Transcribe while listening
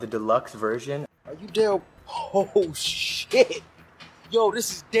The deluxe version. Are you Daryl? Oh, shit. Yo,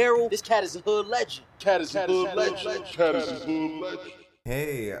 this is Daryl. This cat is a hood legend.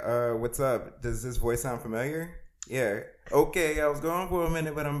 Hey, what's up? Does this voice sound familiar? Yeah. Okay, I was gone for a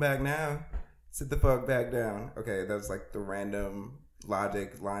minute, but I'm back now. Sit the fuck back down. Okay, that was like the random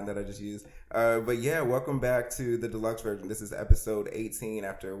logic line that I just used. But yeah, welcome back to the deluxe version. This is episode 18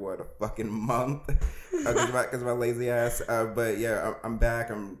 after, what, a fucking month? Because of my lazy ass. But yeah, I'm back.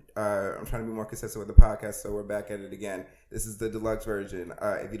 I'm trying to be more consistent with the podcast, so we're back at it again. This is the deluxe version.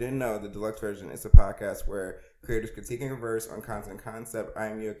 If you didn't know, the deluxe version is a podcast where creators critiquing a verse on content concept. I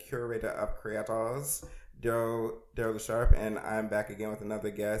am your curator of creators, Daryl the Sharp, and I'm back again with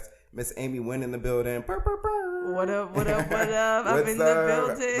another guest, Miss Amy Nguyen in the building. Burr, burr, burr. What up? I'm in the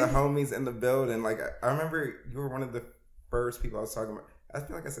building. The homies in the building. Like, I remember you were one of the first people I was talking about. I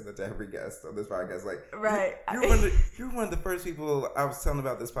feel like I said that to every guest on this podcast. Like, right. You were one of the first people I was telling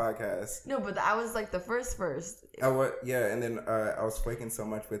about this podcast. No, but I was like the first. Yeah, and then I was flaking so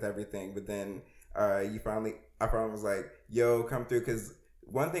much with everything, but then I finally was like, yo, come through, because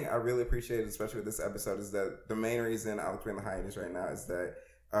one thing I really appreciated, especially with this episode, is that the main reason I was in the hiatus right now is that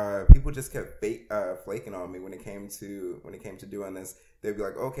people just kept flaking on me when it came to doing this. They'd be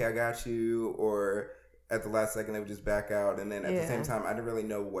like, okay, I got you, or at the last second they would just back out, and then at the same time I didn't really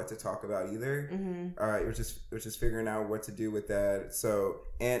know what to talk about either. It was just figuring out what to do with that. So,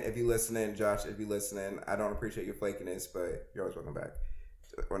 and if you listening, Josh, I don't appreciate your flakiness, but you're always welcome back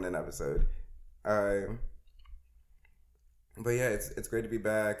on an episode. But yeah, it's great to be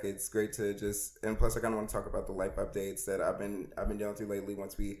back. It's great to and plus I kind of want to talk about the life updates that I've been dealing through lately.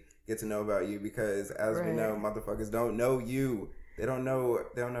 Once we get to know about you, because as we know, motherfuckers don't know you. They don't know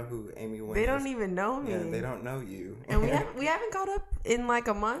who Amy Nguyen is. They don't even know me. Yeah, they don't know you. And we haven't caught up in like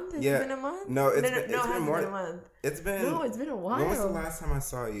a month. Has it been a month? No, it's been more than a month. It's been a while. When was the last time I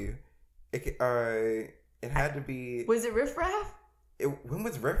saw you? It had to be. Was it Riff Raff? When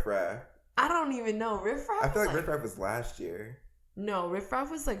was Riff Raff? I don't even know. Riff Raff? I feel like Riff Raff was last year. No, Riff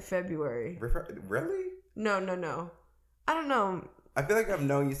Raff was like February. Riff Raff, really? No. I don't know. I feel like I've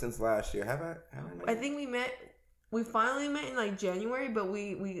known you since last year. Have I? I think we finally met in like January, but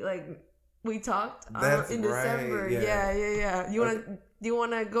we talked in December. Yeah. Do you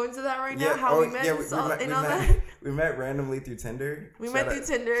wanna go into that right now? How we met? We met randomly through Tinder. Shout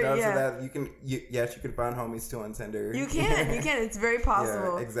out to that. You can find homies too on Tinder. You can. It's very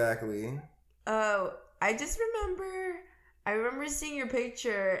possible. Yeah, exactly. I just remember seeing your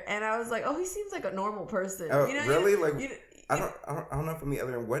picture, and I was like, oh, he seems like a normal person. Oh, really? I don't know from the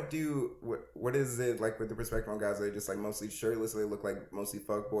other end. What is it like with the perspective on guys? Are they just like mostly shirtless? Or they look like mostly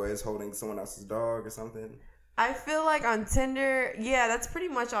fuckboys holding someone else's dog or something? I feel like on Tinder, that's pretty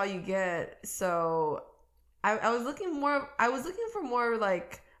much all you get. So I was looking for more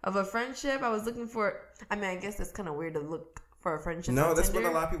like of a friendship. I guess that's kind of weird to look for a friendship. No, that's Tinder.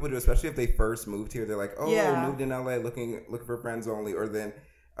 what a lot of people do, especially if they first moved here. They're like, moved in LA looking for friends only, or then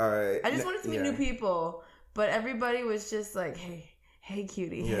I just wanted to meet new people. But everybody was just like, hey,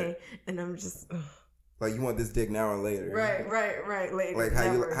 cutie, hey. And I'm just... Ugh. Like, you want this dick now or later. Right, later. Like,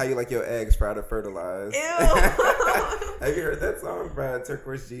 how you like your eggs fried or fertilized. Ew. Have you heard that song by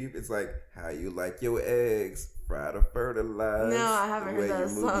Turquoise Jeep? It's like, how you like your eggs fried or fertilized. No, I haven't heard that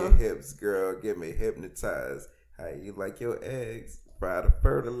song. The way you move your hips, girl, get me hypnotized. How you like your eggs fried or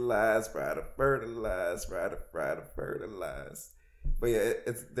fertilized, fried or fertilized, fried or fertilized. But yeah,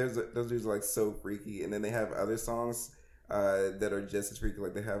 those dudes are like so freaky, and then they have other songs that are just as freaky.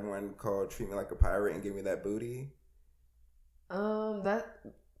 Like they have one called "Treat Me Like a Pirate and Give Me That Booty." That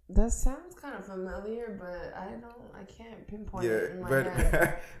sounds kind of familiar, but I can't pinpoint it in my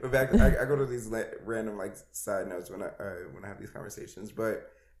head. But back, I go to these random like side notes when I have these conversations.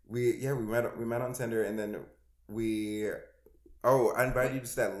 But we met on Tinder, and then I invited you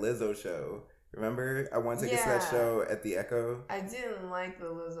to that Lizzo show. Remember? I wanted tickets to that show at the Echo. I didn't like the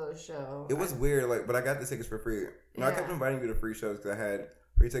Lizzo show. It was weird, but I got the tickets for free. No, I kept inviting you to free shows because I had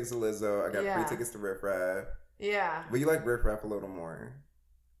free tickets to Lizzo. I got free tickets to Riff Raff. Yeah. But you like Riff Raff a little more.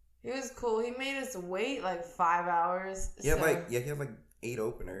 He was cool. He made us wait like 5 hours. He had like 8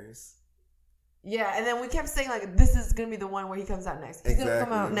 openers. Yeah, and then we kept saying like, this is going to be the one where he comes out next. He's going to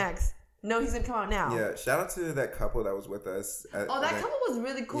come out next. No, he's going to come out now. Yeah, shout out to that couple that was with us. That couple was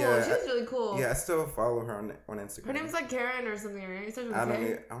really cool. Yeah, she was really cool. Yeah, I still follow her on Instagram. Her name's like Karen or something, right? I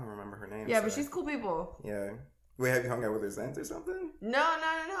don't remember her name. Yeah, but she's cool people. Yeah. Wait, have you hung out with her since or something? No.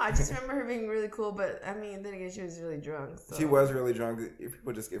 I just remember her being really cool, but I mean, then again, she was really drunk. So. She was really drunk.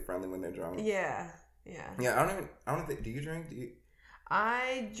 People just get friendly when they're drunk. Yeah. Yeah, I don't think. Do you drink?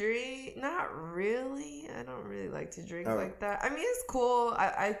 I drink, not really. I don't really like to drink like that. I mean, it's cool.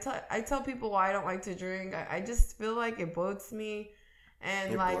 I tell people why I don't like to drink. I just feel like it bloats me.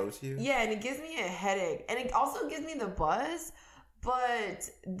 And it like, bloats you? Yeah, and it gives me a headache. And it also gives me the buzz. But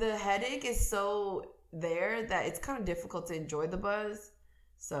the headache is so there that it's kind of difficult to enjoy the buzz.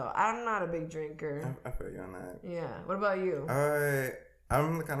 So I'm not a big drinker. I feel you on that. Yeah. What about you?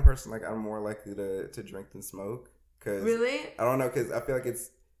 I'm the kind of person, like, I'm more likely to drink than smoke. Cause really? I don't know, because I feel like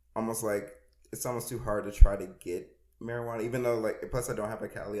it's almost too hard to try to get marijuana, even though, like, plus I don't have a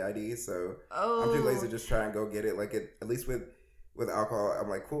Cali ID, so I'm too lazy to just try and go get it. Like, at least with alcohol, I'm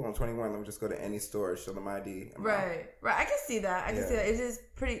like, cool, I'm 21, let me just go to any store, show them my ID. Right. I can see that. I can see that. It is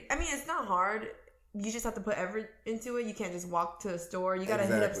pretty, I mean, it's not hard. You just have to put effort into it. You can't just walk to a store. You got to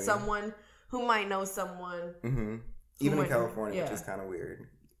hit up someone who might know someone. Mm-hmm. Even in California, which is kind of weird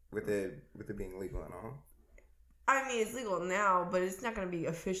with it being legal and all. I mean, it's legal now, but it's not going to be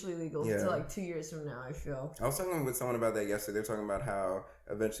officially legal until like 2 years from now, I feel. I was talking with someone about that yesterday. They're talking about how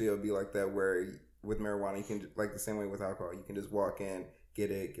eventually it'll be like that, where with marijuana, you can, like the same way with alcohol, you can just walk in,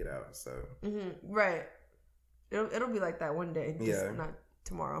 get it, get out. So right, it'll be like that one day, just not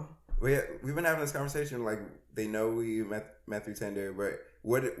tomorrow. We've been having this conversation. Like, they know we met through Tinder, but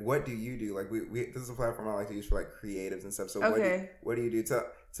what do you do? Like, we this is a platform I like to use for like creatives and stuff. So what do you do?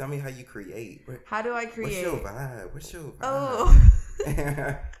 Tell me how you create. How do I create? What's your vibe? Oh.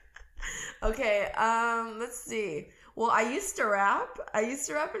 Okay. Let's see. Well, I used to rap. In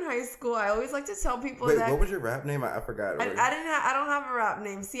high school. I always like to tell people that. What was your rap name? I forgot. I don't have a rap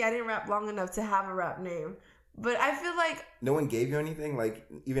name. See, I didn't rap long enough to have a rap name. But I feel like no one gave you anything. Like,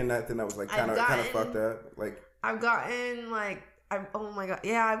 even nothing that was like kind of fucked up. Like, I've gotten like. Oh my god,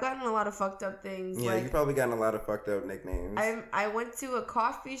 yeah, I've gotten a lot of fucked up things. Yeah, like, you've probably gotten a lot of fucked up nicknames. I went to a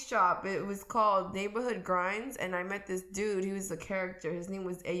coffee shop. It was called Neighborhood Grinds, and I met this dude. He was a character. His name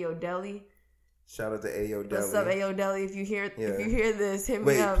was Ayo Deli. Shout out to Ayo Deli. What's up, Ayo Deli? If you hear this, hit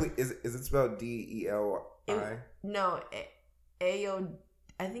me up. Wait, is it spelled Deli? No, Ayo.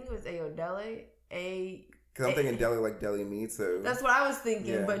 I think it was Ayo Deli. Because I'm thinking deli like deli meat. So that's what I was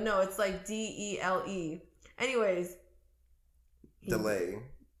thinking, but no, it's like Dele. Anyways. Delay.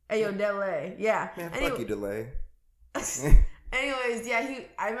 Ayo, delay. Yeah. Man, fuck you, delay. Anyways, yeah,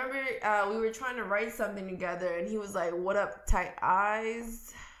 I remember we were trying to write something together, and he was like, "What up, tight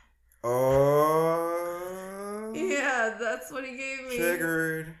eyes?" Oh. Yeah, that's what he gave me.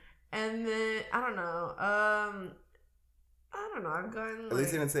 Triggered. And then I don't know. I've gotten. At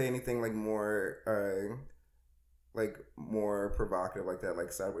least he didn't say anything like more provocative like that,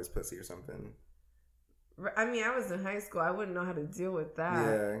 like sideways pussy or something. I mean, I was in high school. I wouldn't know how to deal with that.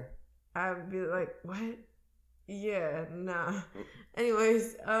 Yeah. I'd be like, what? Yeah, nah.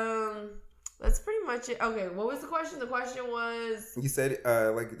 Anyways, that's pretty much it. Okay, what was the question? The question was... You said,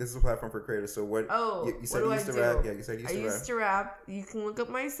 like, this is a platform for creators, so what... Oh, you said you used to rap. Yeah, you said you used to rap. I used to rap. You can look up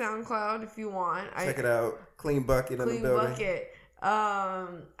my SoundCloud if you want. Check it out. Clean Bucket in the building. Clean Bucket.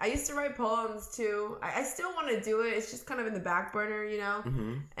 I used to write poems too. I still want to do it. It's just kind of in the back burner, you know.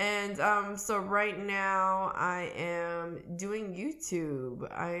 Mm-hmm. And so right now I am doing YouTube.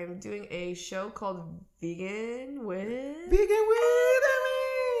 I am doing a show called Vegan with Me.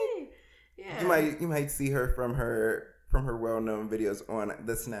 Yeah. You might see her from her well-known videos on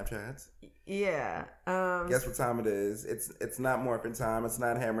the Snapchats. Yeah. Guess what time it is? It's not morphin' time. It's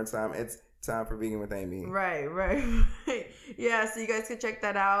not hammer time. It's time for Vegan with Amy. Right. Yeah, so you guys can check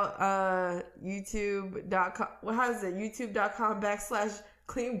that out. YouTube.com. What is it?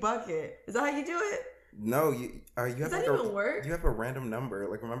 YouTube.com/clean bucket. Is that how you do it? No, you have Does like that even work? You have a random number.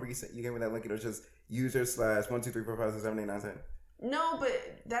 Like, remember you gave me that link. It was just user/12345678910. No,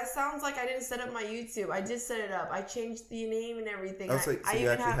 but that sounds like I didn't set up my YouTube. I just set it up. I changed the name and everything. Oh, so you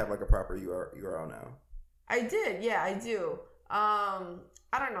actually have like a proper URL now? I did. Yeah, I do.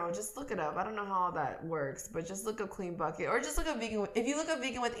 I don't know. Just look it up. I don't know how all that works, but just look up Clean Bucket or just look up Vegan. If you look up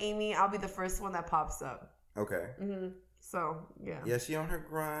Vegan with Amy, I'll be the first one that pops up. Okay. So, yeah. Yeah, she on her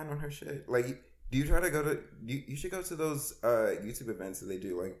grind, on her shit. Like, do you try to go to... You should go to those YouTube events that they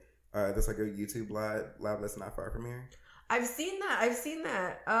do. Like, there's like a YouTube lab that's not far from here. I've seen that.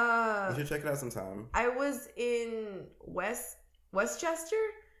 You should check it out sometime. I was in Westchester,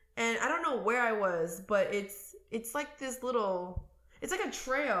 and I don't know where I was, but it's like this little... It's like a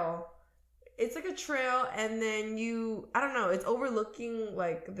trail. And then I don't know, it's overlooking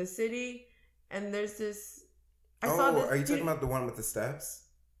like the city, and there's this... Are you talking about the one with the steps?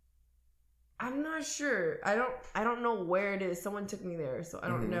 I'm not sure. I don't know where it is. Someone took me there, so I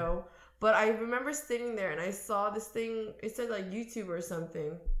don't know. But I remember sitting there and I saw this thing. It said like YouTube or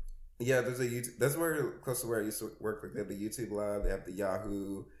something. Yeah, there's a YouTube. That's where close to where I used to work. Like they have the YouTube Live, they have the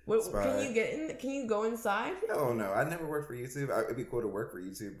Yahoo. Spot. Can you get in? Can you go inside? No. I never worked for YouTube. It'd be cool to work for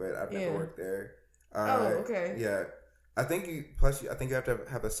YouTube, but I've never worked there. Okay. Yeah, I think you have to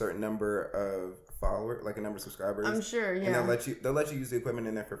have a certain number of followers, like a number of subscribers. I'm sure. Yeah. And they'll let you use the equipment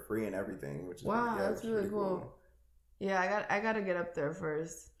in there for free and everything. Which is that's really cool. Yeah, I gotta get up there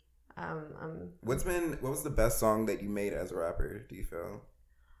first. What was the best song that you made as a rapper? Do you feel?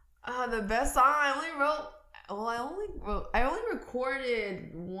 The best song I only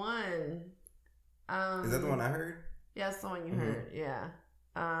recorded one. Is that the one I heard? Yeah, it's the one you heard. Yeah.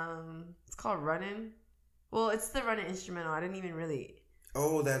 It's called Runnin'. Well, it's the Runnin' instrumental. I didn't even really.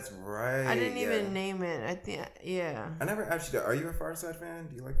 Oh, that's right. I didn't even name it. I think, yeah. I never asked you that. Are you a Far Side fan?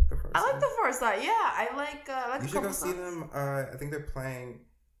 Do you like the Far Side? I like the Far Side. Yeah, I like. You should go see them. I think they're playing.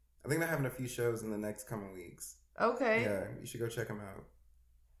 I think they're having a few shows in the next coming weeks. Okay. Yeah, you should go check them out.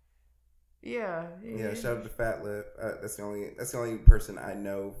 Yeah. Shout out to Fat Lip. That's the only person I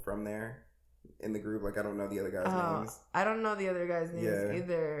know from there in the group. Like I don't know the other guys' names. I don't know the other guys' names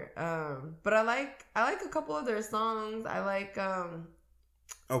either. But I like a couple of their songs. I like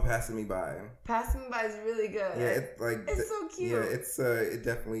Passing Me By. Passing Me By is really good. Yeah, it's so cute. Yeah, it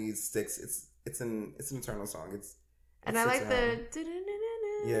definitely sticks. It's an eternal song. And I like the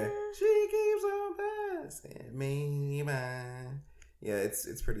yeah. She keeps on passing me by. Yeah,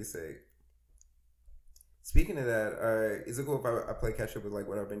 it's pretty sick. Speaking of that, is it cool if I play catch up with like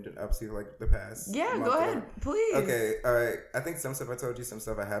what I've been up to like the past? Yeah, go ahead, please. Okay, I think some stuff I told you, some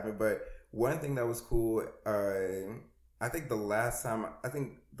stuff I haven't. But one thing that was cool, I think the last time I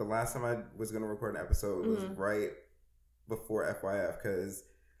was gonna record an episode was right before FYF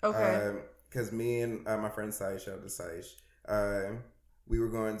because me and my friend Saish, shout out to Saish, we were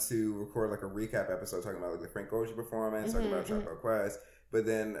going to record like a recap episode talking about like the Frank Ocean performance, talking about Trap Quest. But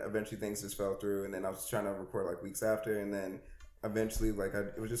then eventually things just fell through, and then I was trying to record like weeks after, and then eventually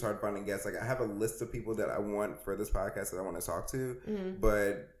it was just hard finding guests. Like I have a list of people that I want for this podcast that I want to talk to,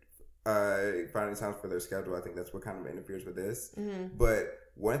 but finding time for their schedule, I think that's what kind of interferes with this. But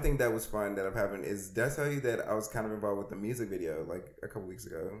one thing that was fun that I'm having is, did I tell you that I was kind of involved with the music video like a couple weeks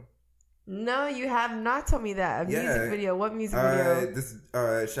ago? No, you have not told me that. Music video. What music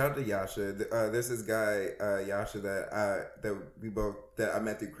video? Shout out to Yasha. There's this guy, Yasha, that I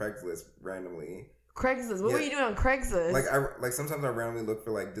met through Craigslist randomly. Craigslist. What were you doing on Craigslist? Like sometimes I randomly look for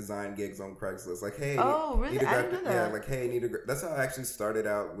like design gigs on Craigslist. Like, hey, oh really? I didn't know that. Yeah, like hey, that's how I actually started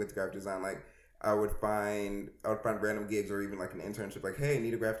out with graphic design. Like I would find random gigs or even like an internship. Like, hey,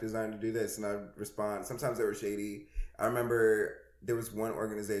 need a graphic designer to do this, and I'd respond. Sometimes they were shady. I remember there was one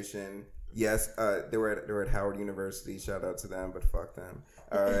organization. Yes, they were at Howard University. Shout out to them, but fuck them.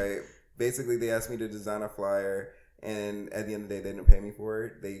 All right. Basically, they asked me to design a flyer, and at the end of the day, they didn't pay me for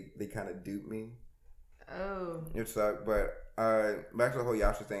it. They kind of duped me. Oh. It sucked. But back to the whole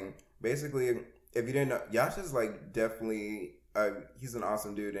Yasha thing. Basically, if you didn't know, Yasha's like definitely he's an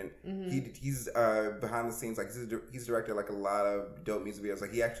awesome dude, and he's behind the scenes. Like he's directed like a lot of dope music videos.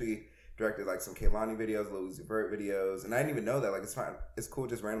 Like he actually directed like some Kehlani videos, Lil Uzi Vert videos, and I didn't even know that. Like it's cool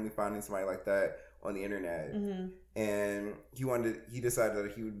just randomly finding somebody like that on the internet. And he decided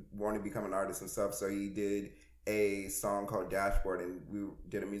that he would want to become an artist himself, so he did a song called Dashboard, and we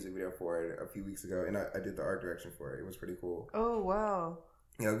did a music video for it a few weeks ago, and I did the art direction for it. It was pretty cool. Oh wow.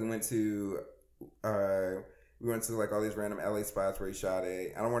 Yeah, we went to like all these random LA spots where he shot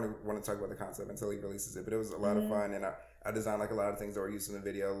it. I don't want to talk about the concept until he releases it, but it was a lot of fun, and I designed like a lot of things that were used in the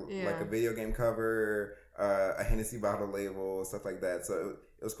video, like a video game cover, a Hennessy bottle label, stuff like that. So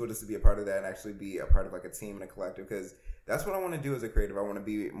it was cool just to be a part of that and actually be a part of like a team and a collective, because that's what I want to do as a creative. I want to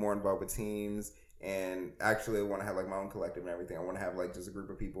be more involved with teams, and actually I want to have like my own collective and everything. I want to have like just a group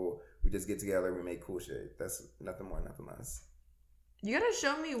of people. We just get together, we make cool shit. That's nothing more, nothing less. You gotta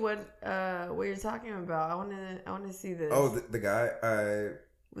show me what you're talking about. I wanna see this. Oh, the guy.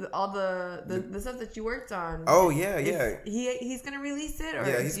 With all the stuff that you worked on. Oh yeah. He's gonna release it, or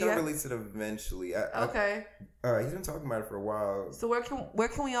yeah, he's gonna release it eventually. Okay. He's been talking about it for a while. So where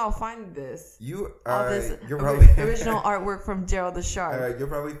can we all find this? You're probably original artwork from Gerald the Shark. You'll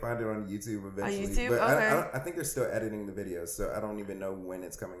probably find it on YouTube eventually. On YouTube, but okay. I think they're still editing the videos, so I don't even know when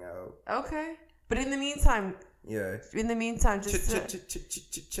it's coming out. Okay, but in the meantime. Yeah. In the meantime, just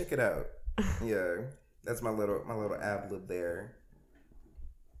check it out. Yeah, that's my little ad lib there.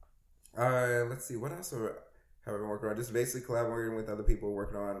 Let's see, what else have I been working on? Just basically collaborating with other people,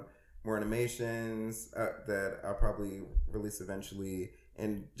 working on more animations that I'll probably release eventually,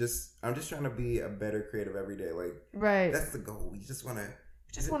 and I'm just trying to be a better creative every day. Like, right, that's the goal. You just want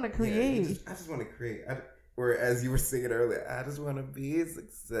to create. I just want to create. or as you were singing earlier, I just want to be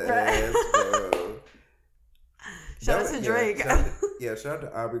successful. Shout out to Drake. Shout out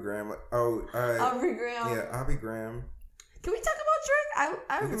to Aubrey Graham. Aubrey Graham. Yeah, Aubrey Graham. Can we talk about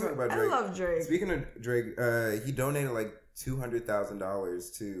Drake? We can talk about Drake. I love Drake. Speaking of Drake, he donated like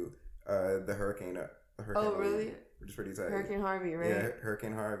 $200,000 to the hurricane. Oh, really? Which is pretty tight. Hurricane Harvey, right? Yeah,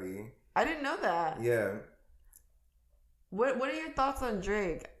 Hurricane Harvey. I didn't know that. Yeah. What are your thoughts on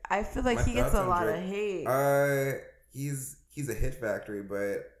Drake? I feel like he gets a lot of hate. He's a hit factory,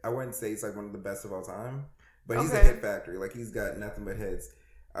 but I wouldn't say he's like one of the best of all time. But he's a hit factory. Like he's got nothing but hits.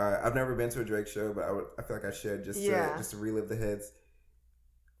 I've never been to a Drake show, but I feel like I should just to relive the hits.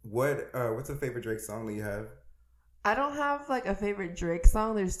 What's a favorite Drake song that you have? I don't have like a favorite Drake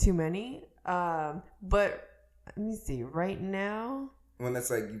song. There's too many. But let me see. Right now, one that's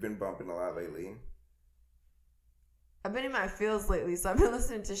like you've been bumping a lot lately. I've been in my feels lately, so I've been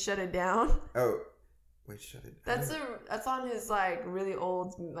listening to "Shut It Down." Oh, wait, "Shut It Down." That's on his like really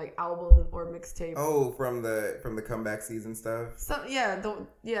old like album or mixtape. Oh, from the comeback season stuff. So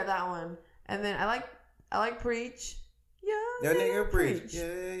that one. And then I like "Preach." Yeah, nigga, preach.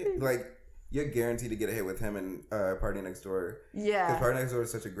 Yeah, like you're guaranteed to get a hit with him and Party Next Door. Yeah, because Party Next Door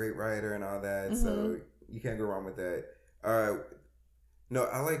is such a great writer and all that, so you can't go wrong with that. No,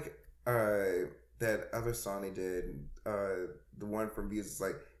 I like that other song he did. The one from Views is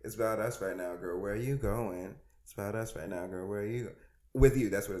like, "It's about us right now, girl. Where are you going? It's about us right now, girl. Where are you? With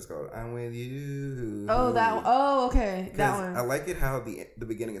you." That's what it's called. I'm with you. Oh, that one. Oh, okay, that one. I like it how the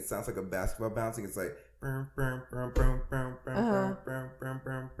beginning it sounds like a basketball bouncing. It's like. It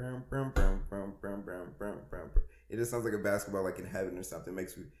just sounds like a basketball, like in heaven or something.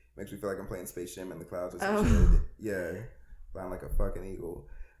 Makes me feel like I'm playing Space Jam in the clouds or some shit. Yeah, flying like a fucking eagle.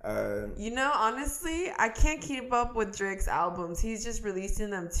 Honestly, I can't keep up with Drake's albums. He's just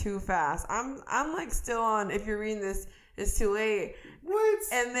releasing them too fast. I'm like still on. If you're reading this, it's too late. What?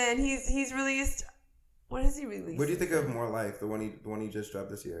 And then he's released. What has he released? What do you think of More Life? The one he just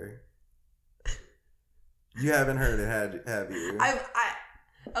dropped this year. You haven't heard it, have you?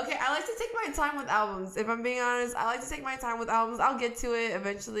 Okay, I like to take my time with albums. If I'm being honest, I like to take my time with albums. I'll get to it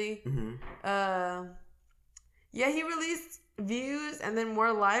eventually. Mm-hmm. He released Views and then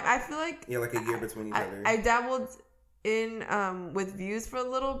More Live. I feel like like a year between each other. I dabbled in with Views for a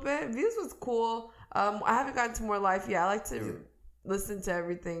little bit. Views was cool. I haven't gotten to More Life yet. I like to listen to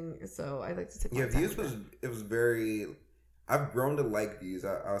everything, so I like to take my time. Views was very. I've grown to like Views.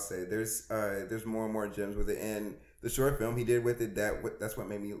 I'll say there's more and more gems with it, and the short film he did with it that's what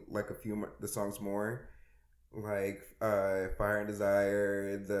made me like a few the songs more, like Fire and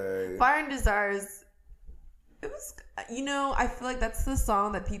Desire. Fire and Desire is. It was, I feel like that's the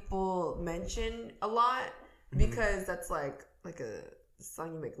song that people mention a lot because that's like a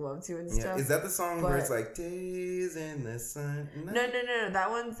song you make love to and stuff. Is that the song where it's like Days in the Sun? No. That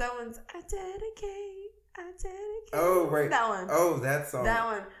one's I dedicate. Oh, right. That one. Oh, that song. That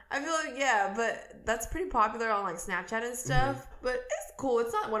one. I feel like, but that's pretty popular on like Snapchat and stuff. Mm-hmm. But it's cool.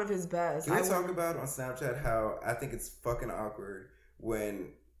 It's not one of his best. Can we talk about on Snapchat how I think it's fucking awkward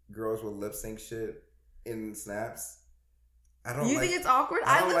when girls will lip sync shit in snaps? You think it's awkward?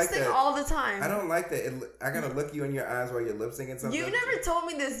 I lip sync all the time. I don't like that. I gotta look you in your eyes while you're lip syncing something. You never told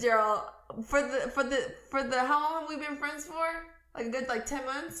me this, Gerald. For the how long have we been friends for? Like a good 10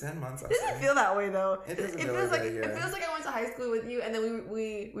 months. 10 months. It doesn't feel that way though. It doesn't feel like it feels like I went to high school with you and then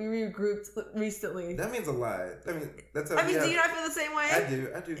we regrouped recently. That means a lot. I mean, do you not feel the same way?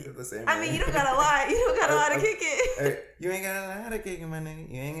 I do feel the same way. I mean, you don't gotta lie. You don't gotta lie to kick it. Hey, you ain't gotta lie to kick it, my nigga.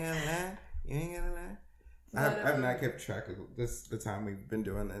 You ain't gotta lie. I've not kept track of the time we've been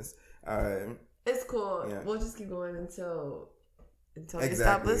doing this. It's cool. Yeah. We'll just keep going until you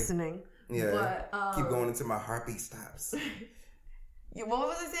stop listening. Yeah. But, keep going until my heartbeat stops. What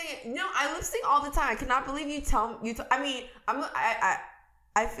was I saying? No, I lip sync all the time. I cannot believe you tell me. I mean,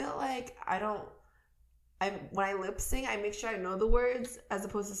 I feel like I don't. When I lip sync, I make sure I know the words, as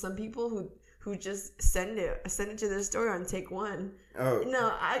opposed to some people who just send it to their story on take one. Oh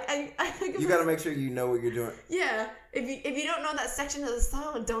no, you got to make sure you know what you're doing. Yeah, if you don't know that section of the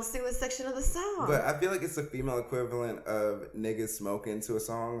song, don't sing the section of the song. But I feel like it's the female equivalent of niggas smoking to a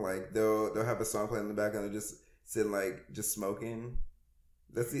song. Like they'll have a song playing in the background and just sitting just smoking.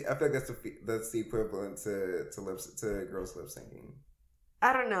 I feel like that's the equivalent to girls lip syncing.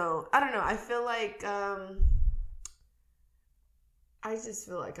 I don't know. I feel like I just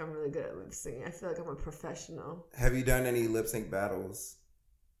feel like I'm really good at lip syncing. I feel like I'm a professional. Have you done any lip sync battles?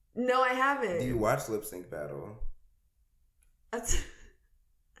 No, I haven't. Do you watch lip sync battle?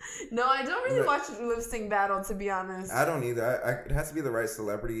 No, I don't really watch lip sync battle, to be honest. I don't either. It has to be the right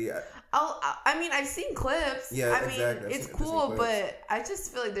celebrity. I mean, I've seen clips. Yeah, I exactly. mean, it's cool, but I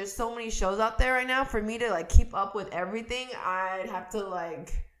just feel like there's so many shows out there right now. For me to like keep up with everything, I'd have to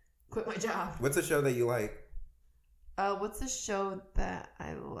like quit my job. What's a show that you like? What's a show that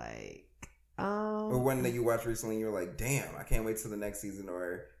I like? Or one that you watched recently and you're like, damn, I can't wait till the next season,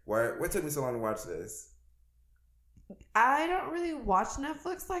 or what took me so long to watch this? I don't really watch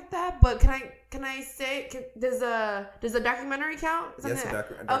Netflix like that, but can I say does a documentary count? Yes, a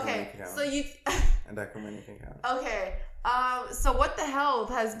documentary can count. So you a documentary can count. Okay. So what the hell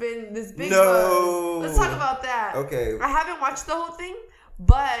has been this big buzz? Let's talk about that. Okay. I haven't watched the whole thing,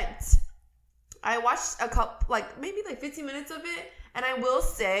 but I watched a couple, like maybe like 15 minutes of it, and I will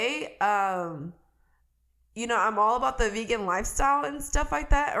say, you know, I'm all about the vegan lifestyle and stuff like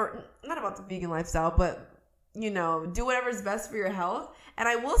that, or not about the vegan lifestyle, but you know, do whatever's best for your health. And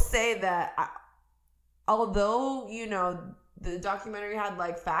I will say that although, you know, the documentary had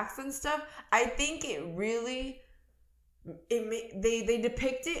like facts and stuff, I think it really, they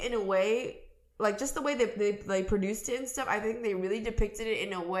depict it in a way, like just the way they produced it and stuff. I think they really depicted it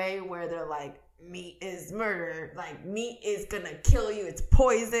in a way where they're like, meat is murder, like meat is gonna kill you, it's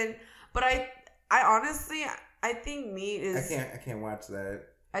poison. But I honestly, I think meat is. I can't watch that.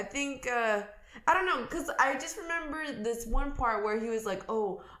 I think. I don't know, because I just remember this one part where he was like,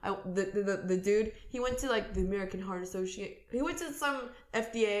 the dude, he went to like the American Heart Association, he went to some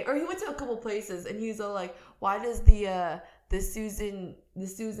FDA, or he went to a couple places, and he's all like, why does the Susan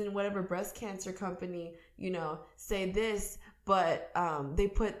whatever breast cancer company, you know, say this, but they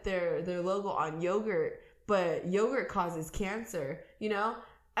put their logo on yogurt, but yogurt causes cancer, you know?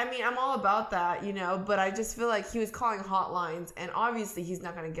 I mean, I'm all about that, you know, but I just feel like he was calling hotlines, and obviously he's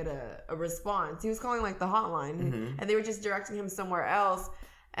not going to get a response. He was calling like the hotline, and they were just directing him somewhere else.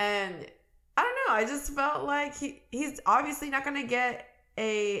 And I don't know, I just felt like he's obviously not going to get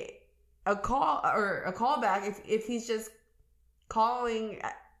a call or a call back if he's just calling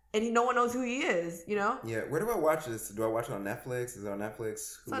and no one knows who he is, you know? Yeah, where do I watch this? Do I watch it on Netflix? Is it on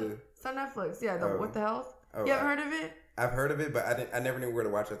Netflix? It's on Netflix, yeah. What the Health? Oh, you haven't heard of it? I've heard of it, but I never knew where to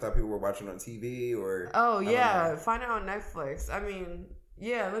watch it. I thought people were watching on TV or. Oh yeah, find it on Netflix. I mean,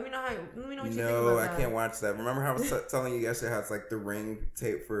 yeah. Let me know what you think about that. No, I can't watch that. Remember how I was telling you yesterday how it's like the ring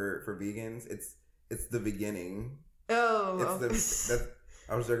tape for vegans? It's the beginning. Oh.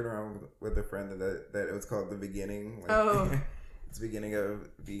 I was joking around with a friend that it was called the beginning. Like, it's the beginning of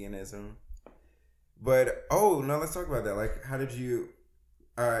veganism. But no, let's talk about that. Like, how did you?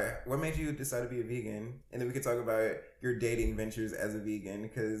 What made you decide to be a vegan? And then we could talk about your dating ventures as a vegan,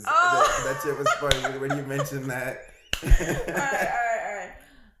 because that shit was funny when you mentioned that. All right.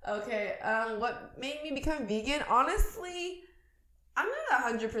 Okay. What made me become vegan? Honestly, I'm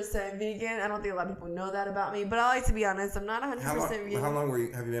not 100% vegan. I don't think a lot of people know that about me, but I like to be honest. I'm not 100% vegan. How long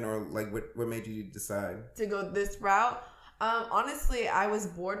have you been, or like what made you decide to go this route? Honestly, I was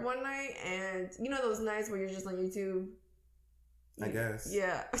bored one night, and you know those nights where you're just on YouTube. I guess.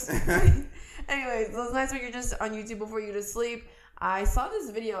 Yeah. Anyways, those nights when you're just on YouTube before you go to sleep, I saw this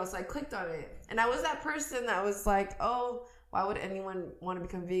video, so I clicked on it. And I was that person that was like, oh, why would anyone want to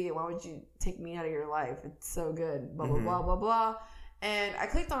become vegan? Why would you take me out of your life? It's so good. Blah, blah, blah, blah, blah. And I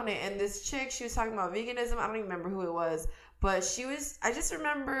clicked on it, and this chick, she was talking about veganism. I don't even remember who it was. But I just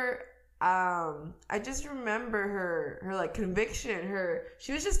remember her like conviction.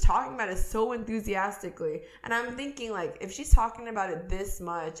 She was just talking about it so enthusiastically, and I'm thinking like, if she's talking about it this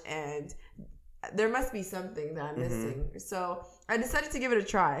much, and there must be something that I'm missing. So I decided to give it a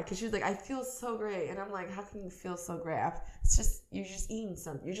try, because she was like, I feel so great, and I'm like, how can you feel so great? You're just eating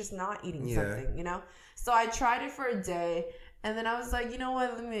something. You're just not eating something, you know. So I tried it for a day, and then I was like, you know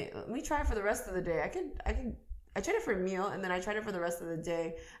what? Let me try it for the rest of the day. I tried it for a meal, and then I tried it for the rest of the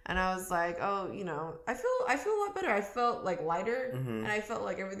day, and I was like, oh, you know, I feel a lot better. I felt like lighter, and I felt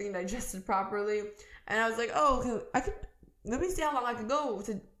like everything digested properly, and I was like, oh, let me see how long I could go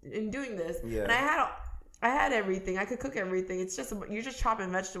in doing this. Yeah. And I had everything. I could cook everything. It's just you're just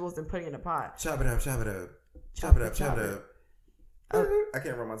chopping vegetables and putting it in a pot. Chop it up. Chop it up. I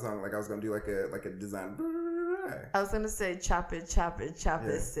can't run my tongue like I was gonna do like a design. I was gonna say chop it, sip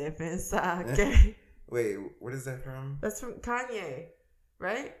and sake. Wait, what is that from? That's from Kanye,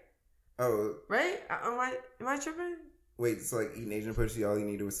 right? Oh. Right? Am I tripping? Wait, so like eating Asian pussy, all you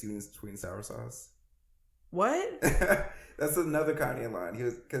needed was sweet and sour sauce? What? That's another Kanye line.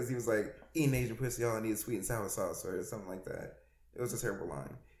 Because he was like, eating Asian pussy, all I need is sweet and sour sauce, or something like that. It was a terrible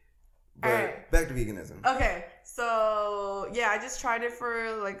line. But back to veganism. Okay, so yeah, I just tried it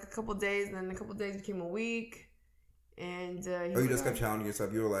for like a couple days, and then a couple days became a week. and you just kept challenging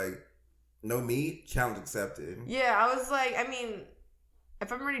yourself. You were like, no meat, challenge accepted. Yeah, I was like, I mean,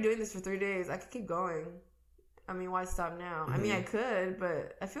 if I'm already doing this for 3 days, I could keep going. I mean, why stop now? I mean, I could,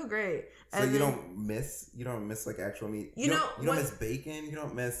 but I feel great. So you don't miss like actual meat. You don't miss bacon. You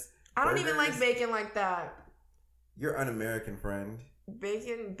don't miss. I don't even like bacon like that. You're un-American, friend.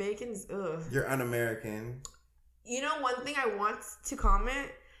 Bacon's ugh. You're un-American. You know, one thing I want to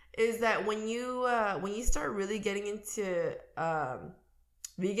comment is that when you start really getting into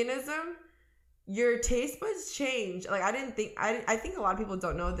veganism, your taste buds change. Like I think a lot of people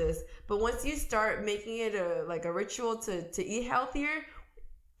don't know this, but once you start making it a ritual to eat healthier,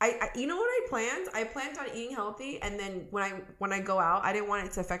 I you know what I planned? I planned on eating healthy, and then when I go out, I didn't want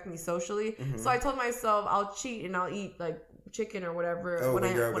it to affect me socially. So I told myself I'll cheat and I'll eat like chicken or whatever. Oh, when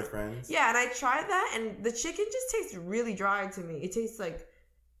you're out with friends? Yeah, and I tried that, and the chicken just tastes really dry to me. It tastes like,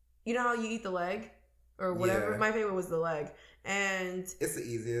 you know how you eat the leg or whatever? Yeah. My favorite was the leg. And it's the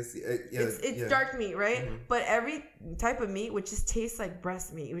easiest. It's dark meat, right? But every type of meat would just taste like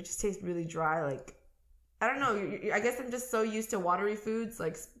breast meat. It would just taste really dry. Like, I don't know. I guess I'm just so used to watery foods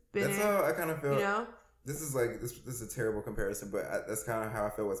like spinach. That's how I kind of feel. You know? This is a terrible comparison, but that's kind of how I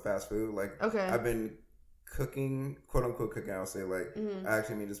feel with fast food. Like, okay, I've been cooking, quote unquote cooking. I'll say like I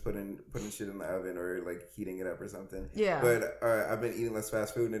actually mean just putting shit in the oven or like heating it up or something. Yeah. But I've been eating less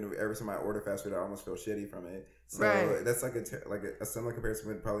fast food, and every time I order fast food, I almost feel shitty from it. So that's like a similar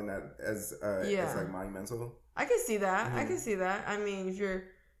comparison, but probably not as like monumental. I can see that. I can see that. I mean, if you're,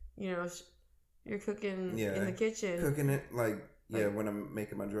 you're cooking in the kitchen, cooking it like when I'm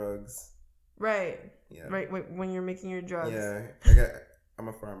making my drugs. Right. Yeah. Right. When you're making your drugs. Yeah. I'm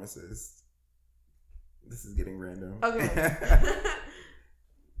a pharmacist. This is getting random. Okay.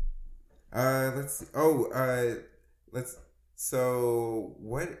 Let's see. So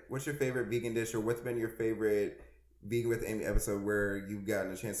what's your favorite vegan dish, or what's been your favorite Vegan with Amy episode where you've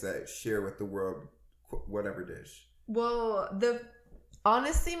gotten a chance to share with the world whatever dish? Well,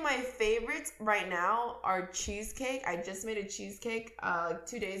 honestly, my favorites right now are cheesecake. I just made a cheesecake like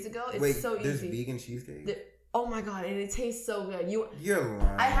 2 days ago. It's so easy. There's vegan cheesecake? Oh my god, and it tastes so good. You're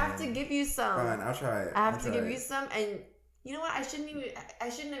lying. I have to give you some. Fine, I'll try it. I have to give you some, and you know what? I shouldn't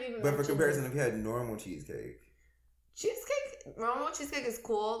have even. But for comparison, if you had normal cheesecake, normal cheesecake is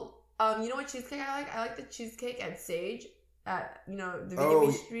cool. You know what cheesecake I like? I like the cheesecake at Sage at the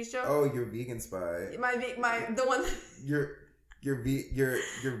vegan bistro. Oh, your vegan spy. The one. Your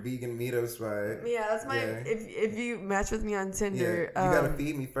vegan meato spot. Yeah, that's my. Yeah. If you match with me on Tinder, you gotta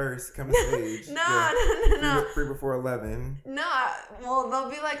feed me first. Come to Stage. No. Free before 11. No, well they'll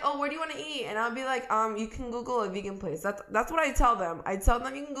be like, oh, where do you want to eat? And I'll be like, you can Google a vegan place. That's what I tell them. I tell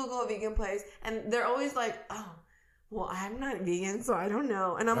them you can Google a vegan place, and they're always like, oh, well, I'm not vegan, so I don't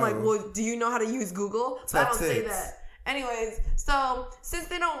know. And I'm like, well, do you know how to use Google? I don't say that. Anyways, so since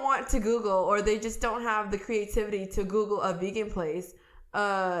they don't want to Google, or they just don't have the creativity to Google a vegan place,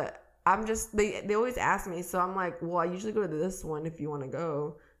 I'm just they always ask me, so I'm like, well, I usually go to this one if you want to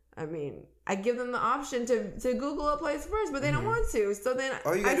go. I mean, I give them the option to Google a place first, but they don't want to. So then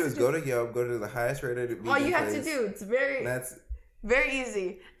all you gotta do is go to Yelp, go to the highest rated vegan place. All you have to do, it's very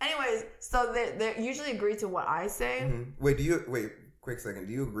easy. Anyways, so they usually agree to what I say. Wait, quick second.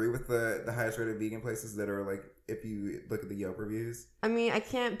 Do you agree with the highest rated vegan places that are like, if you look at the Yelp reviews? I mean, I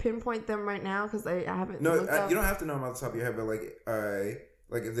can't pinpoint them right now because I haven't. No, you don't have to know them off the top of your head, but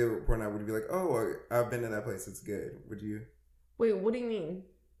like if they were pouring out, would you be like, oh, I've been to that place, it's good? Would you? Wait, what do you mean?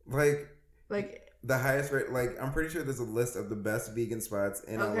 Like the highest rate. Like, I'm pretty sure there's a list of the best vegan spots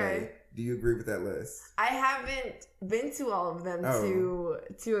in LA. Do you agree with that list? I haven't been to all of them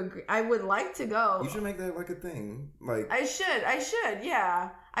to agree. I would like to go. You should make that like a thing. Like I should. Yeah.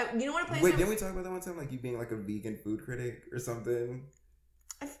 You know what place? Wait, didn't we talk about that one time? Like you being like a vegan food critic or something?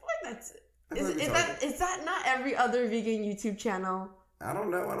 I feel like that's is that not every other vegan YouTube channel? I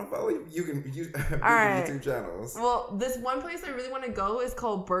don't know. I don't follow you. YouTube channels. Well, this one place I really want to go is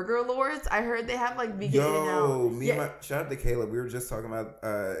called Burger Lords. I heard they have like vegan In-N-Out. Shout out to Caleb. We were just talking about.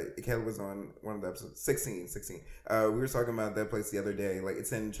 Caleb was on one of the episodes. 16. We were talking about that place the other day. Like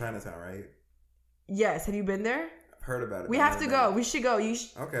it's in Chinatown, right? Yes. Have you been there? I've heard about it. We have to go. We should go.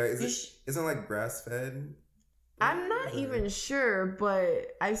 Okay. Isn't like grass fed? I'm not even sure, but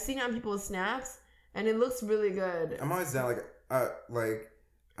I've seen it on people's snaps, and it looks really good. I'm always down. I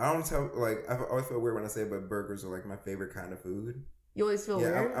don't tell, I always feel weird when I say it, but burgers are like my favorite kind of food. You always feel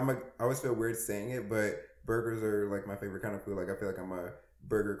weird? I always feel weird saying it, but burgers are like my favorite kind of food. Like I feel like I'm a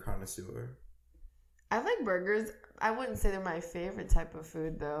burger connoisseur. I like burgers. I wouldn't say they're my favorite type of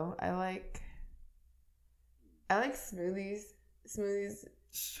food though. I like smoothies. smoothies.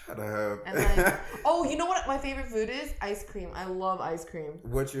 Shut up. And then, oh, you know what my favorite food is? Ice cream. I love ice cream.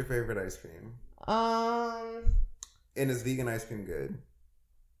 What's your favorite ice cream? And is vegan ice cream good?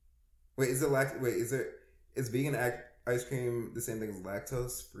 Wait, is vegan ice cream the same thing as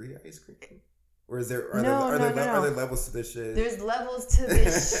lactose-free ice cream? Or are there levels to this shit? There's levels to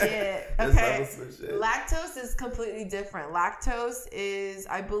this shit. Okay. Lactose is completely different. Lactose is,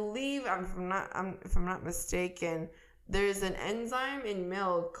 I believe, if I'm not mistaken, there's an enzyme in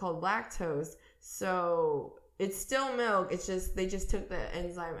milk called lactose. So it's still milk. It's just they just took the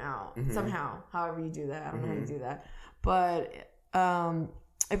enzyme out somehow. However you do that, I don't know how you do that. But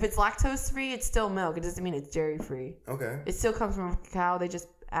if it's lactose free, it's still milk. It doesn't mean it's dairy free. Okay. It still comes from a cow. They just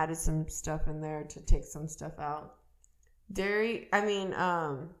added some stuff in there to take some stuff out. Dairy. I mean,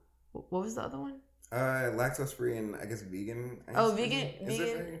 what was the other one? Lactose free and I guess vegan.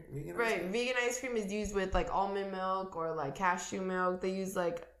 Vegan. Right. Vegan ice cream is used with like almond milk or like cashew milk. They use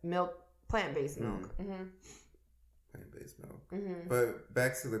like plant-based milk. Plant-based milk. But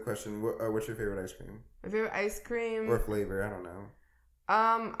back to the question: what's your favorite ice cream? My favorite ice cream or flavor? I don't know.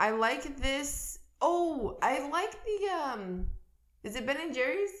 I like this. Oh, I like the Is it Ben and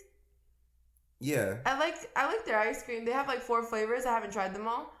Jerry's? Yeah. I like their ice cream. They have like 4 flavors. I haven't tried them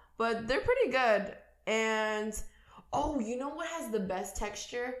all, but they're pretty good. And you know what has the best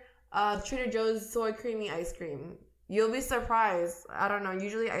texture? Trader Joe's soy creamy ice cream. You'll be surprised. I don't know.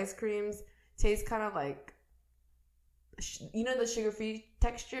 Usually ice creams taste kind of like, the sugar-free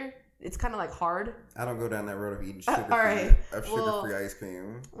texture. It's kind of like hard. I don't go down that road of eating sugar-free ice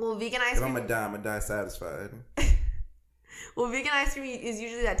cream. Well, vegan ice cream. I'm gonna die satisfied. Well, vegan ice cream is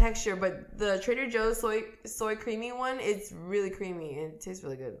usually that texture, but the Trader Joe's soy creamy one, it's really creamy and it tastes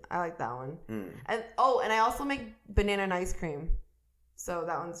really good. I like that one. And I also make banana and ice cream. So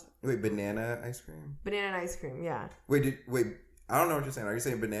that one's... Wait, banana ice cream? Banana and ice cream, yeah. Wait, I don't know what you're saying. Are you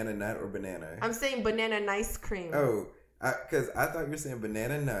saying banana nut or banana? I'm saying banana and ice cream. Oh, because I thought you were saying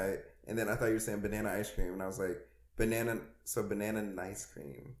banana nut, and then I thought you were saying banana ice cream, and I was like, banana and ice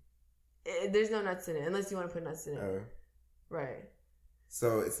cream. There's no nuts in it, unless you want to put nuts in it. Oh. Right.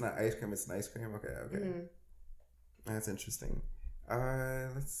 So it's not ice cream, it's an ice cream? Okay. That's interesting.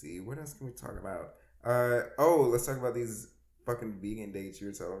 Let's see. What else can we talk about? Let's talk about these fucking vegan dates you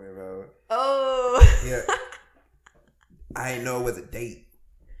were telling me about. Oh. Yeah. I didn't know it was a date.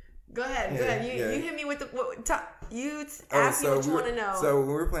 Go ahead. You hit me with you ask me what you want to know. So when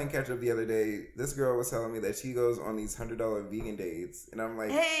we were playing catch up the other day, this girl was telling me that she goes on these $100 vegan dates, and I'm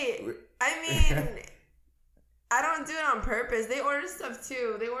like, hey, I mean, I don't do it on purpose. They order stuff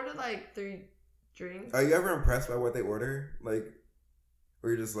too. They order like 3 drinks. Are you ever impressed by what they order? Like,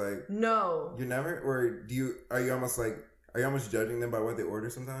 or you're just like, no, you never, or are you almost judging them by what they order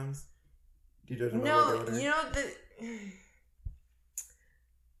sometimes? Do you judge them by what they order?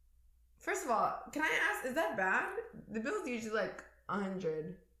 First of all, can I ask, is that bad? The bill's usually like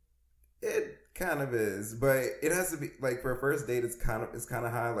 100. It kind of is, but it has to be like for a first date. It's kind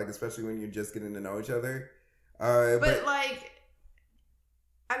of high, like especially when you're just getting to know each other. But like,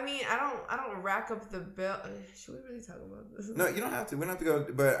 I mean, I don't rack up the bill. Should we really talk about this? No, you don't have to. We don't have to go.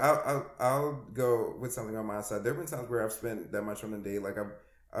 But I'll go with something on my side. There've been times where I've spent that much on a date, like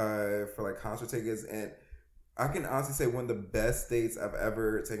for like concert tickets, and I can honestly say one of the best dates I've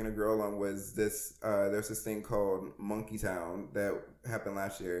ever taken a girl on was this. There's this thing called Monkey Town that happened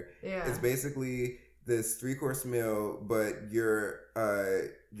last year. Yeah. It's basically this 3-course meal, but you're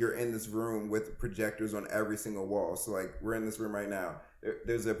in this room with projectors on every single wall. So like we're in this room right now.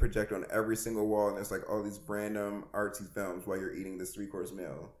 There's a projector on every single wall, and there's like all these random artsy films while you're eating this 3-course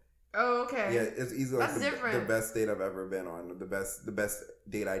meal. Oh, okay. Yeah, it's easily like the best date I've ever been on. The best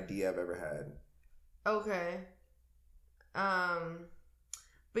date idea I've ever had. Okay.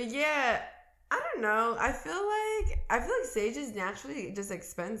 But yeah, I don't know. I feel like Sage is naturally just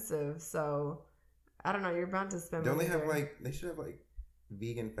expensive, so I don't know. You're bound to spend. Don't they have they should have like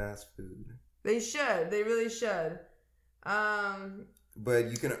vegan fast food. They should. They really should. But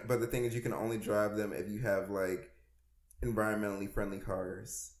the thing is, you can only drive them if you have like environmentally friendly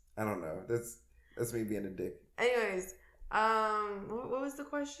cars. I don't know. That's me being a dick. Anyways, what was the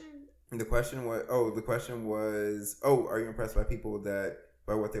question? The question was, are you impressed by people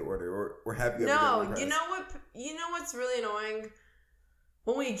by what they order, or have you ever been impressed? You know what's really annoying?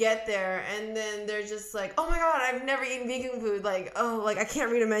 When we get there and then they're just like, oh my god, I've never eaten vegan food. Like, I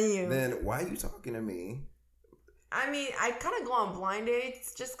can't read a menu. Then why are you talking to me? I mean, I kind of go on blind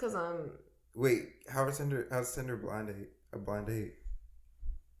dates just because I'm... Wait, how's Tinder a blind date?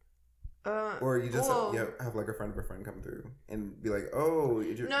 Or you just have like a friend of a friend come through and be like, oh...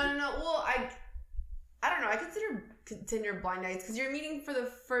 No. Well, I don't know. I consider Tinder blind dates because you're meeting for the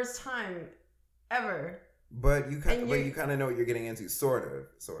first time ever. But you kind of know what you're getting into, sort of.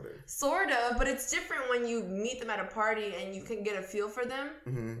 But it's different when you meet them at a party and you can get a feel for them.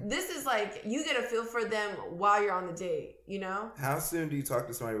 Mm-hmm. This is like you get a feel for them while you're on the date. You know. How soon do you talk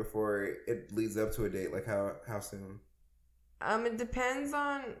to somebody before it leads up to a date? Like how soon? It depends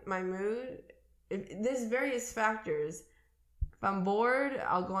on my mood. There's various factors. If I'm bored,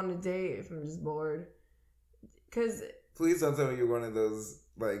 I'll go on a date. If I'm just bored, please don't tell me you're one of those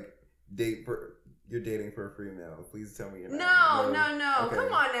like you're dating for a free meal. Please tell me you're not. No. Okay.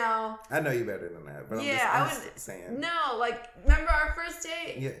 Come on now. I know you better than that, but I'm just saying. No, like remember our first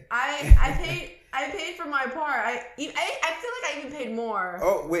date? Yeah. I paid for my part. I feel like I even paid more.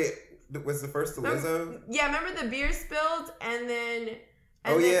 Oh wait, was the first to Lizzo? Yeah, remember the beer spilled and then.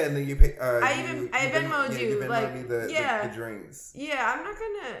 And then you pay. I Venmo'd you. You Venmo'd me the drinks. Yeah,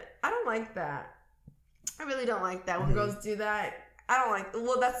 I don't like that. I really don't like that when girls do that. I don't like.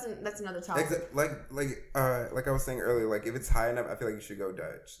 Well, that's another topic. Like I was saying earlier, like if it's high enough, I feel like you should go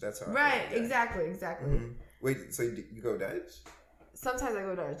Dutch. That's how. Right. Exactly. Mm-hmm. Wait. So you go Dutch? Sometimes I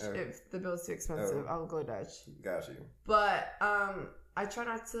go Dutch. If the bill's too expensive, I'll go Dutch. Got you. But I try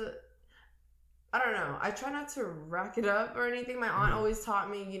not to. I don't know. I try not to rack it up or anything. My aunt always taught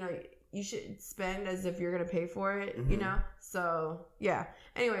me, you should spend as if you're gonna pay for it. So yeah.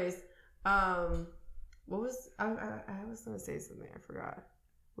 Anyways, what was I was gonna say something, I forgot.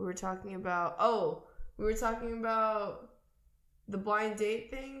 We were talking about the blind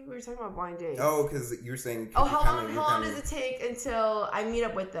date thing. We were talking about blind dates. Oh, because you're saying how long does it take until I meet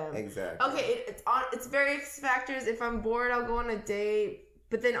up with them? Exactly. Okay, it's various factors. If I'm bored, I'll go on a date.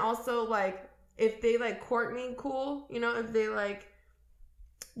 But then also like if they like court me, cool. If they like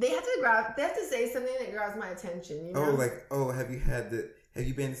they have to say something that grabs my attention. Have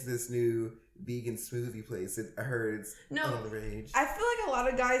you been to this new vegan smoothie place? I heard it's all the rage. I feel like a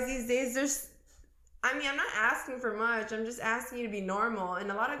lot of guys these days, I'm not asking for much. I'm just asking you to be normal. And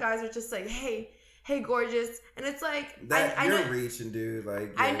a lot of guys are just like, hey, gorgeous. And it's like... You're reaching, dude.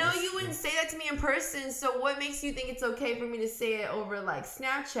 Like, I know you wouldn't say that to me in person, so what makes you think it's okay for me to say it over, like,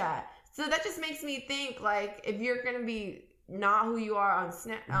 Snapchat? So that just makes me think, like, if you're going to be not who you are on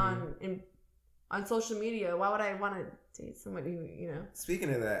social media, why would I want to date somebody who,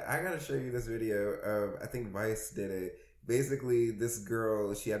 Speaking of that, I got to show you this video of, I think Vice did it. Basically, this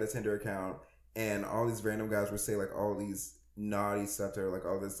girl, she had a Tinder account, and all these random guys would say, like, all these naughty stuff to her, like,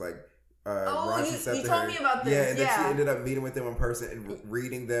 all this, like, raunchy stuff to her. You told me about this. Yeah, and then she ended up meeting with them in person and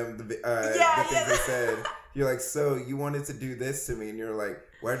reading them the things they said. You're like, so you wanted to do this to me, and you're like,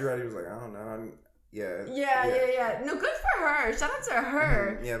 why'd you write it? He was like, I don't know. Yeah. No, good for her. Shout out to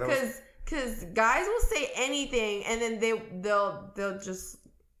her. Mm-hmm. Yeah, because guys will say anything, and then they'll just.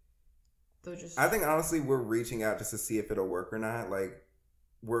 I think honestly, we're reaching out just to see if it'll work or not. Like,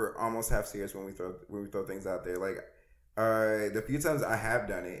 we're almost half serious when we throw things out there. Like, the few times I have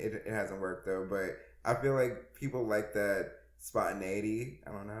done it hasn't worked though. But I feel like people like that spontaneity.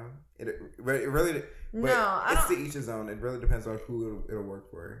 I don't know. It really. It's to each his own. It really depends on who it'll work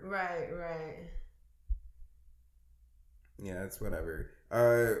for. Right. Yeah, it's whatever.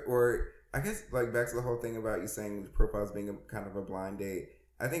 Or I guess like back to the whole thing about you saying profiles being kind of a blind date.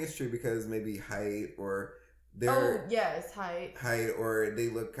 I think it's true because maybe height or height or they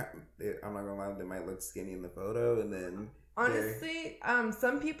look. I'm not gonna lie, they might look skinny in the photo, and then honestly,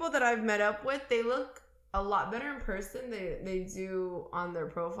 some people that I've met up with, they look a lot better in person than they do on their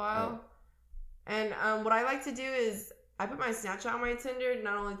profile. And what I like to do is I put my Snapchat on my Tinder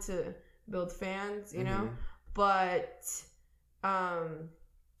not only to build fans, but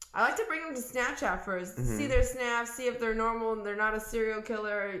I like to bring them to Snapchat first, see their snaps, see if they're normal and they're not a serial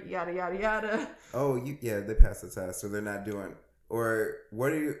killer, yada yada yada. Oh, they passed the test, so they're not doing. Or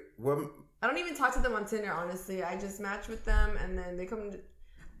what? I don't even talk to them on Tinder, honestly. I just match with them, and then they come.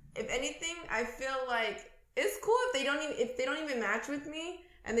 If anything, I feel like it's cool if they don't even match with me,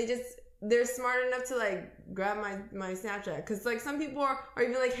 and they're smart enough to like grab my Snapchat, because like some people are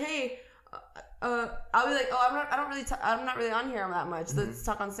even like, hey. I'll be like, I'm not really on here that much. Let's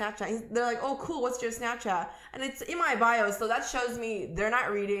talk on Snapchat. They're like, oh, cool. What's your Snapchat? And it's in my bio, so that shows me they're not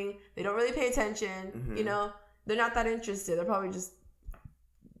reading. They don't really pay attention. They're not that interested. They're probably just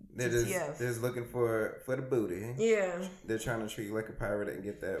they're just looking for the booty. Yeah, they're trying to treat you like a pirate and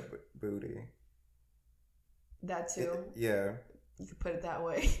get that booty. That too. Yeah, you could put it that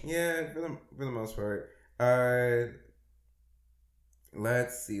way. Yeah, for the most part.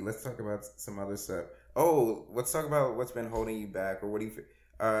 Let's see. Let's talk about some other stuff. Oh, let's talk about what's been holding you back, or what do you?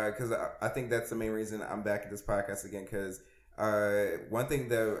 Because I think that's the main reason I'm back at this podcast again. Because one thing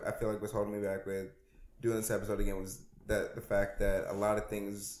that I feel like was holding me back with doing this episode again was that the fact that a lot of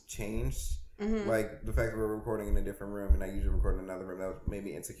things changed. Mm-hmm. Like the fact that we're recording in a different room and I usually record in another room, that made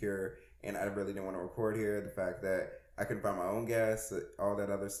me insecure, and I really didn't want to record here. The fact that I couldn't find my own guests, all that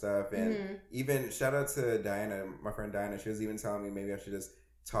other stuff, and even shout out to Diana, my friend Diana. She was even telling me maybe I should just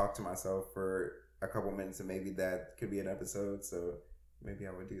talk to myself for a couple minutes, and maybe that could be an episode. So maybe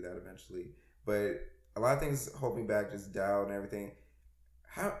I would do that eventually. But a lot of things hold me back, just doubt and everything.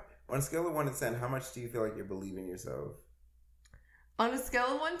 How, on a scale of 1 to 10, how much do you feel like you believe in yourself? On a scale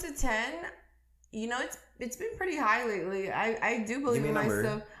of 1 to 10, you know, it's been pretty high lately. I do believe in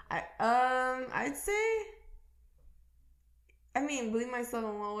myself. I'd say, I mean, believe myself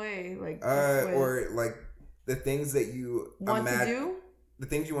in what way? Like, or like the things that you want to do? The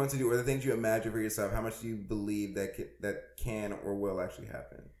things you want to do, or the things you imagine for yourself. How much do you believe that can or will actually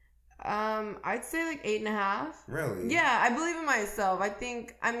happen? I'd say like 8.5. Really? Yeah, I believe in myself. I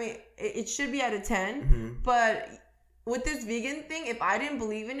think, I mean, it should be at a 10, but with this vegan thing, if I didn't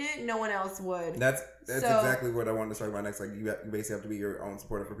believe in it, no one else would. That's exactly what I wanted to talk about next. Like, you basically have to be your own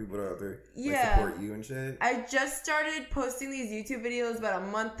supporter for people to support you and shit. I just started posting these YouTube videos about a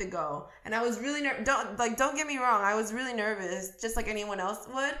month ago, and I was really don't get me wrong, I was really nervous, just like anyone else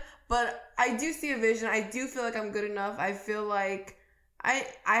would. But I do see a vision. I do feel like I'm good enough. I feel like I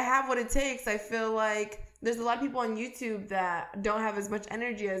have what it takes. I feel like there's a lot of people on YouTube that don't have as much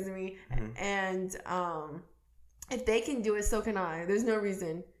energy as me, and if they can do it, so can I. There's no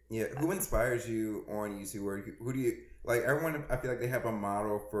reason. Yeah. Who inspires you on YouTube? Or who do you like? Everyone, I feel like they have a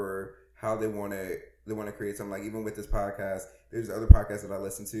model for how they want to create something. Like, even with this podcast, there's other podcasts that I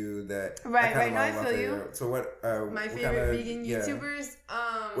listen to that. Right. No, I feel you. So what? My favorite vegan YouTubers.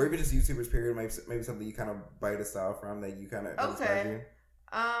 Or even just YouTubers. Period. Maybe something you kind of bite a style from that you kind of inspires you.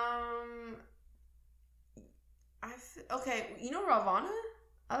 Okay. You know Ravana?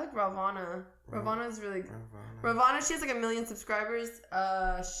 I like Ravana. Ravana's really good. Ravana, she has like 1 million subscribers.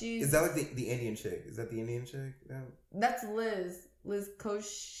 Is that like the Indian chick? Is that the Indian chick? Yeah. That's Liz. Liz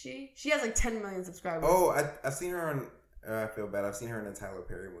Koshy. She has like 10 million subscribers. Oh, I've seen her on. I feel bad. I've seen her in a Tyler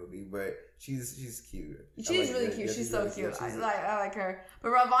Perry movie, but she's cute. She's really cute. She's so cute. I like her.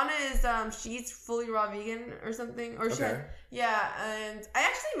 But Ravana is she's fully raw vegan or something. Or and I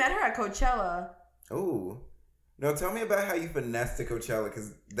actually met her at Coachella. Oh. No, tell me about how you finessed to Coachella,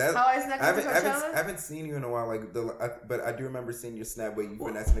 because how I snuck into Coachella? I haven't seen you in a while, but I do remember seeing your snap where you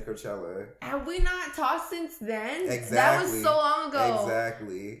finessed into Coachella. Have we not talked since then? Exactly. That was so long ago.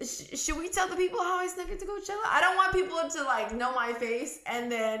 Exactly. Should we tell the people how I snuck into Coachella? I don't want people to like know my face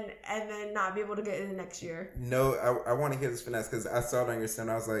and then not be able to get in next year. No, I want to hear this finesse, because I saw it on your stand.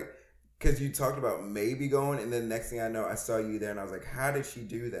 I was like, because you talked about maybe going, and then next thing I know, I saw you there, and I was like, how did she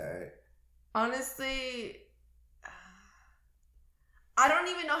do that? Honestly, I don't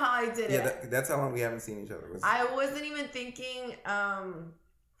even know how I did it. Yeah, that's how long we haven't seen each other. I wasn't even thinking. I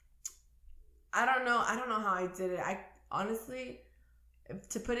don't know how I did it. I honestly,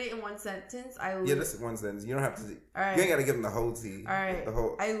 to put it in one sentence, just one sentence. You don't have to. All right. You ain't got to give them the whole tea. All right.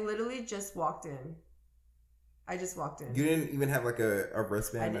 I literally just walked in. You didn't even have like a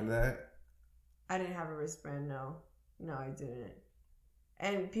wristband in that? I didn't have a wristband. No, I didn't.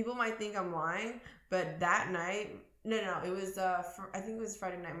 And people might think I'm lying, but that night. No, it was, I think it was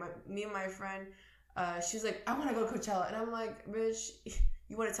Friday night. Me and my friend, she was like, I want to go to Coachella. And I'm like, bitch,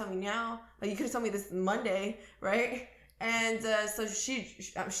 you want to tell me now? Like, you could have told me this Monday, right? And so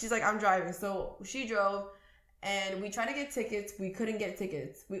she's like, I'm driving. So she drove, and we tried to get tickets. We couldn't get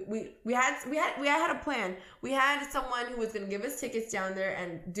tickets. We had a plan. We had someone who was going to give us tickets down there,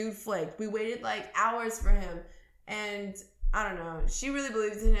 and dude flaked. We waited like hours for him, and I don't know. She really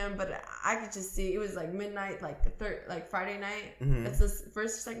believes in him, but I could just see it was like midnight, like Friday night. That's the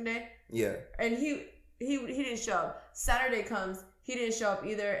first or second day. Yeah. And he didn't show up. Saturday comes, he didn't show up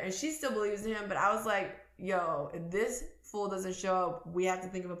either, and she still believes in him. But I was like, yo, if this fool doesn't show up, we have to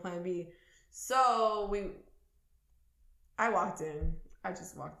think of a plan B. So I walked in. I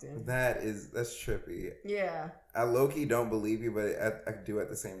just walked in. That's trippy. Yeah. I low-key don't believe you, but I do at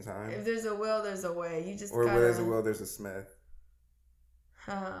the same time. If there's a will, there's a way. You just where there's a will, there's a Smith.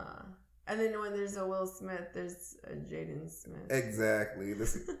 And then when there's a Will Smith, there's a Jaden Smith. Exactly.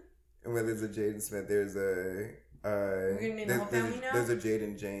 When there's a Jaden Smith, there's a. We're gonna name the whole family now? There's a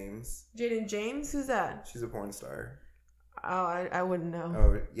Jaden James. Jaden James? Who's that? She's a porn star. Oh, I wouldn't know.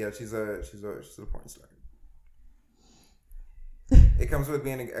 Oh yeah, she's a porn star. It comes with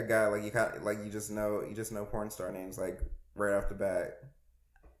being a guy you just know porn star names like right off the bat.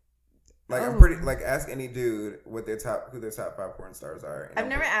 Like I'm pretty ask any dude who their top 5 porn stars are. I've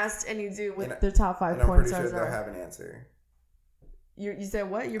never asked any dude what their top 5 porn stars are. I'm pretty sure they'll have an answer. You said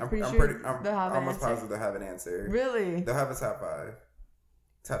what? You're I'm pretty I'm sure pretty. I'm they'll have an almost answer? positive they'll have an answer. Really? They'll have a top five.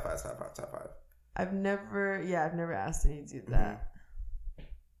 Top five. I've never asked any to do that.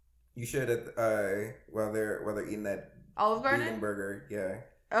 You should while they're eating that Olive Garden vegan burger. Yeah.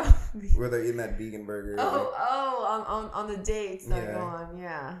 Oh. Where they're eating that vegan burger. On the dates that go on.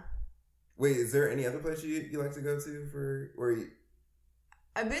 Yeah. Wait, is there any other place you like to go to for or?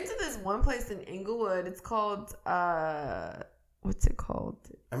 I've been to this one place in Inglewood. It's called what's it called?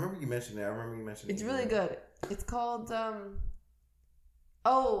 I remember you mentioned it. It's really good. It's called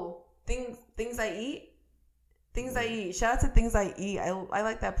Things I Eat. Things I Eat. Shout out to Things I Eat. I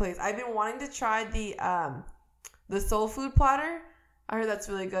like that place. I've been wanting to try the soul food platter. I heard that's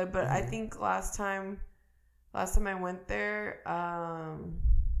really good, but I think last time I went there, I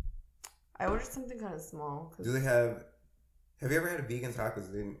ordered something kind of small. Do they have? Have you ever had vegan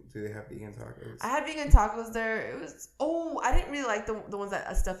tacos? Do they have vegan tacos? I had vegan tacos there. It was I didn't really like the ones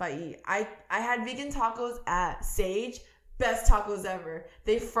that stuff I eat. I had vegan tacos at Sage. Best tacos ever.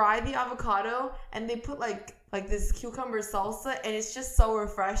 They fry the avocado and they put like this cucumber salsa, and it's just so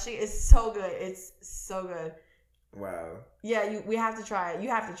refreshing. It's so good. It's so good. Wow. Yeah, we have to try it. You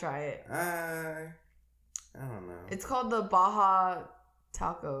have to try it. I don't know. It's called the Baja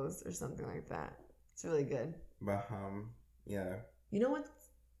Tacos or something like that. It's really good. Baham. Yeah. You know what's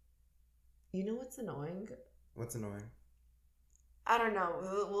annoying? What's annoying? I don't know.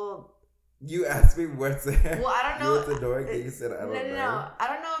 Well, you asked me what's well, I don't know. What's annoying? And you said I don't know. No. I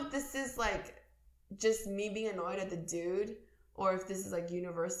don't know if this is like just me being annoyed at the dude or if this is like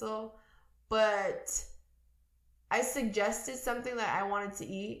universal, but I suggested something that I wanted to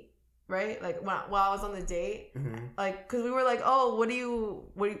eat, right? Like while I was on the date, like, cause we were like, oh, what do you,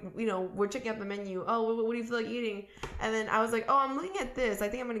 we're checking out the menu. Oh, what do you feel like eating? And then I was like, oh, I'm looking at this. I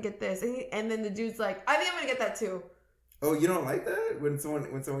think I'm gonna get this. And then the dude's like, I think I'm gonna get that too. Oh, you don't like that when someone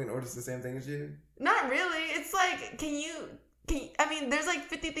orders the same thing as you? Not really. It's like, I mean, there's like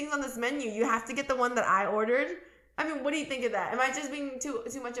 50 things on this menu. You have to get the one that I ordered. I mean, what do you think of that? Am I just being too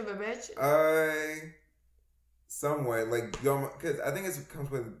much of a bitch? Somewhat, like, because I think it comes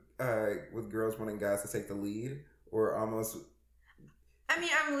with girls wanting guys to take the lead, or almost. I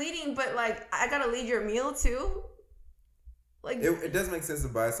mean, I'm leading, but like, I gotta lead your meal too. Like, it does make sense to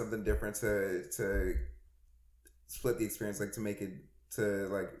buy something different to split the experience, like to make it to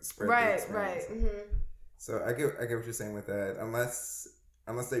like spread the experience. Right. Mm-hmm. So I get what you're saying with that. Unless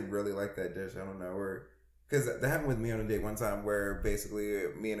they really like that dish, I don't know, or. Because that happened with me on a date one time where basically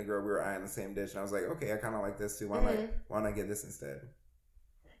me and a girl, we were eyeing the same dish. And I was like, okay, I kind of like this too. Why not get this instead?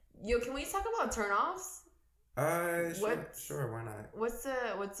 Yo, can we talk about turnoffs? Sure, why not? What's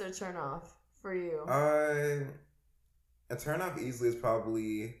a turnoff for you? A turnoff easily is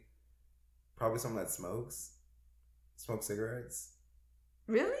probably someone that smokes cigarettes.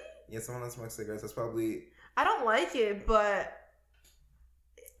 Really? Yeah, someone that smokes cigarettes. That's probably. I don't like it, but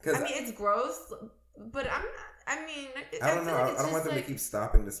I mean, it's gross. But I don't know. I don't want them to keep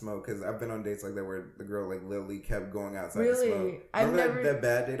stopping to smoke because I've been on dates like that where the girl like literally kept going outside to smoke. Remember that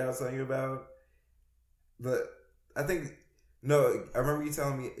bad date I was telling you about? I remember you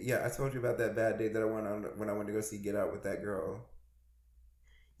telling me. Yeah, I told you about that bad date that I went on when I went to go see Get Out with that girl.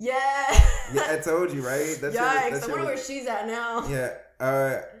 Yeah. Yeah, I told you, right? Yikes! I wonder where she's at now. Yeah.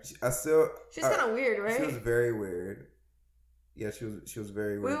 She's kind of weird, right? She was very weird. Yeah, she was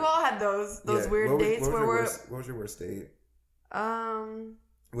very weird. We've all had those weird dates where we're. What was your worst date?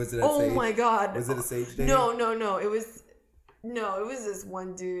 Was it? Oh Sage? My god! Was it a Sage date? No. It was this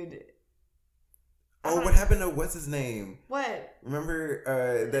one dude. Oh, what happened to what's his name? What? Remember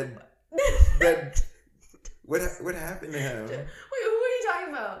that? What happened to him? Wait, who are you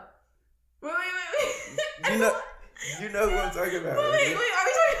talking about? Wait. You know who I'm talking about. Wait, are we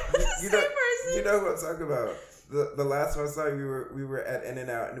talking about the same person? You know who I'm talking about. The last time I saw you, we were at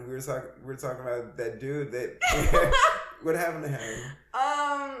In-N-Out and we were talking about that dude that what happened to him?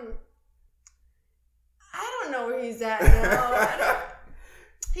 I don't know where he's at now.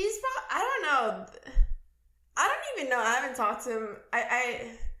 I don't know. I don't even know. I haven't talked to him.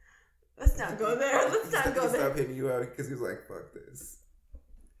 Let's not go there. Let's not go there. Stop hitting you out because he was like, "Fuck this."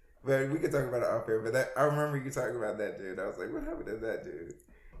 But we can talk about it off air. But I remember you talking about that dude. I was like, "What happened to that dude?"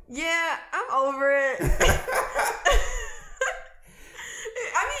 Yeah, I'm over it. I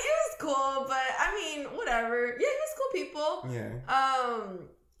mean, it was cool, but I mean, whatever. Yeah, he was cool people. Yeah.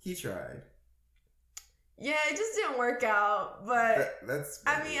 He tried. Yeah, it just didn't work out, but that's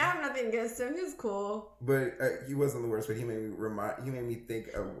funny. I mean, I have nothing against him. He was cool. But he wasn't the worst, but he made me think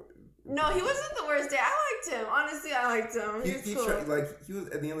of. No, he wasn't the worst day. I liked him. Honestly, I liked him. He was cool. He was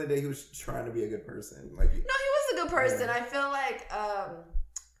at the end of the day, he was trying to be a good person. Like, no, he was a good person. I feel like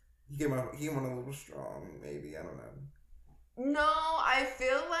he came on a little strong, maybe. I don't know. No, I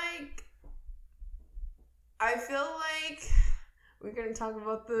feel like we're gonna talk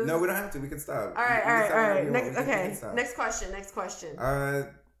about this. No, we don't have to. We can stop. All right. Next question.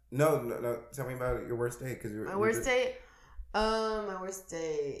 No. Tell me about your worst date. My worst date.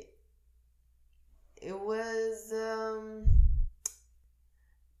 It was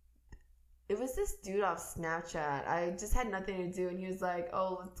this dude off Snapchat. I just had nothing to do, and he was like,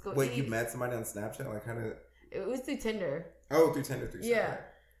 "Oh, let's go." Wait, you met somebody on Snapchat? Like, how did? It was through Tinder. Oh, through Tinder. Yeah,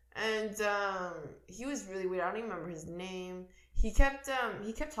 and he was really weird. I don't even remember his name. He kept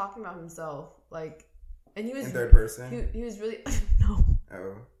talking about himself, like, and he was in third person. He was really no.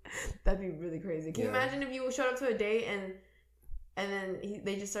 Oh, that'd be really crazy. Can you imagine if you showed up to a date and then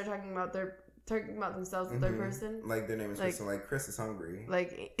they just start talking about themselves in third person? Like their name is Chris, like Chris is hungry.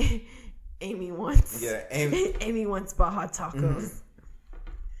 Like Amy wants. Yeah, Amy wants Baja tacos.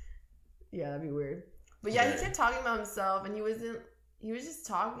 Yeah, that'd be weird. But yeah, he kept talking about himself, and he was just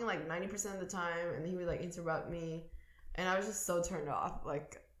talking like 90% of the time, and he would like interrupt me, and I was just so turned off.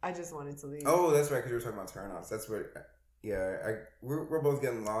 Like I just wanted to leave. Oh, that's right, because you were talking about turn-offs. That's what. Yeah, we're both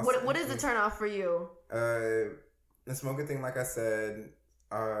getting lost. What is the turn off for you? The smoking thing, like I said.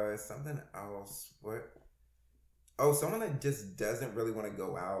 Something else. What? Oh, someone that just doesn't really want to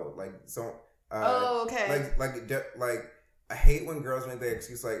go out. Like so. Oh, okay. Like I hate when girls make the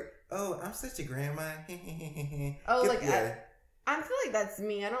excuse like, "Oh, I'm such a grandma." Oh, I feel like that's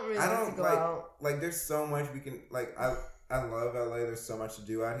me. I don't really like to go out. Like, there's so much we can like. I love LA. There's so much to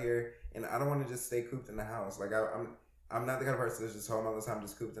do out here, and I don't want to just stay cooped in the house. Like I'm not the kind of person that's just home all the time,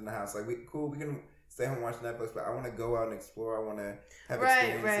 just cooped in the house. Like we can stay home and watch Netflix, but I want to go out and explore. I want to have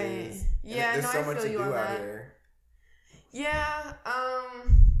experiences. Right. Yeah, there's so I much feel to you do on out that. here. Yeah.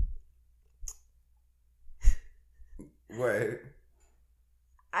 What?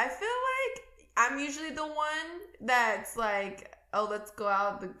 I feel like I'm usually the one that's like, oh, let's go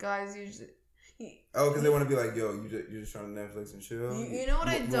out. The guys usually. Oh, because they want to be like, yo, you're just trying to Netflix and chill. You know what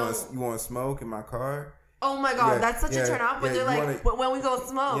I don't. You want to smoke in my car? Oh my god, that's such a turn off when they're like, when we go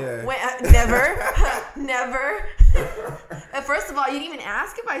smoke. Yeah. Wait, never. Never. First of all, you didn't even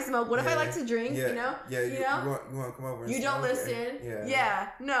ask if I smoke. What if I like to drink, Yeah. you know? Yeah, you know? You want to come over and You smoke? don't listen.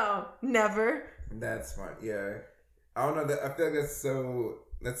 Yeah. No, never. That's fun. Yeah. I don't know. I feel like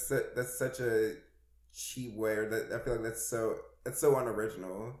that's such a cheap way, or that I feel like that's so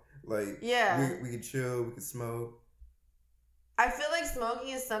unoriginal. Like, yeah, we could chill, we could smoke. I feel like smoking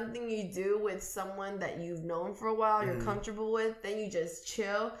is something you do with someone that you've known for a while, you're comfortable with, then you just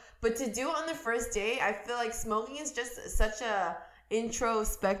chill. But to do it on the first date, I feel like smoking is just such a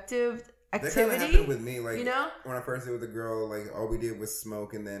introspective activity. That kind of happened with me, like, you know? When I first did with a girl, like, all we did was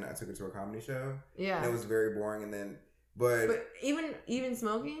smoke, and then I took her to a comedy show. Yeah. And it was very boring, and then, but even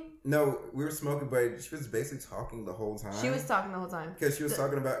smoking? No, we were smoking, but she was basically talking the whole time. She was talking the whole time. Because she was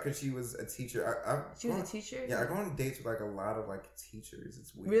talking about, because she was a teacher. She was a teacher? Yeah, I go on dates with, like, a lot of, like, teachers.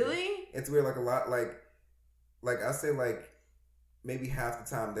 It's weird. Really? It's weird, like, a lot, like I say, like, maybe half the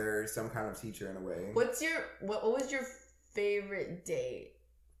time there's some kind of teacher in a way. What was your favorite date?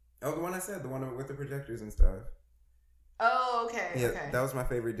 Oh, the one I said, the one with the projectors and stuff. Oh, okay. Yeah, okay. That was my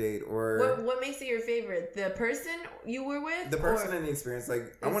favorite date. Or what makes it your favorite? The person you were with? The person and the experience.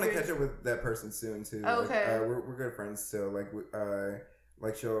 Like, I want to catch up with that person soon too. Oh, okay. Like, we're good friends still.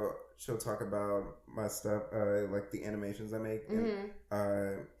 Like she'll talk about my stuff, like the animations I make,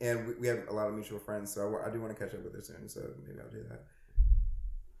 and we have a lot of mutual friends. So I do want to catch up with her soon. So maybe I'll do that.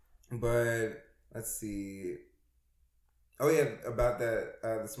 But let's see. Oh yeah, about that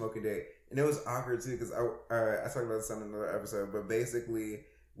the smoking date. And it was awkward too because I talked about this on another episode, but basically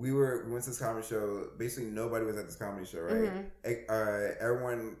we went to this comedy show. Basically, nobody was at this comedy show, right?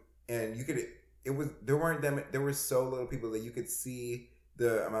 Everyone, and there were so little people that you could see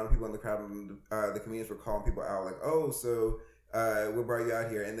the amount of people in the crowd, and the comedians were calling people out like, "Oh, so what brought you out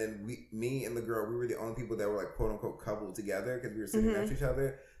here?" And then me and the girl, we were the only people that were like quote unquote coupled together because we were sitting next to each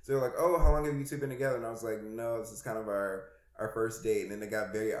other. So they're like, "Oh, how long have you two been together?" And I was like, "No, this is kind of our first date." And then it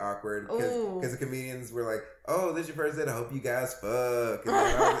got very awkward because the comedians were like, "Oh, this is your first date. I hope you guys fuck." And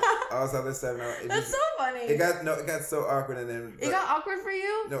then all this other stuff. That's so funny. It got so awkward, and then it got awkward for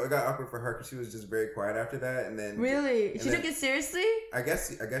you. No, it got awkward for her because she was just very quiet after that. And then really, she took it seriously. I guess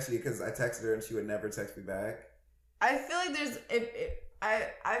she, because I texted her and she would never text me back. I feel like there's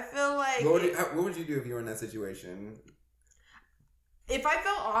I feel like what would you do if you were in that situation? If I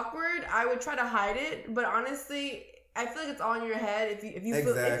felt awkward, I would try to hide it. But honestly, I feel like it's all in your head. If you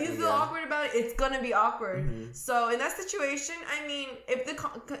Exactly, feel awkward about it, it's gonna be awkward. Mm-hmm. So in that situation, I mean,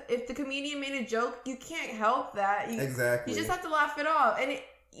 if the comedian made a joke, you can't help that. Exactly. You just have to laugh it off, and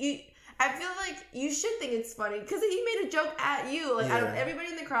I feel like you should think it's funny because he made a joke at you. Like out of everybody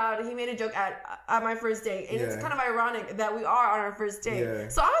in the crowd, he made a joke at my first date, and it's kind of ironic that we are on our first date. Yeah.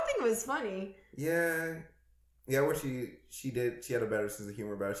 So I don't think it was funny. Yeah. What she did, she had a better sense of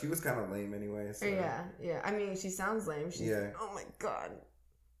humor about it. She was kind of lame anyway. So. Yeah. I mean, she sounds lame. She's oh my god.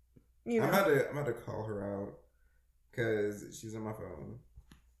 I'm about to call her out because she's on my phone.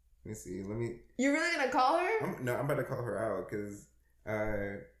 Let me see. You're really gonna call her? I'm about to call her out because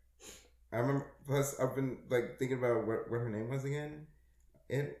I remember. Plus, I've been like thinking about what her name was again.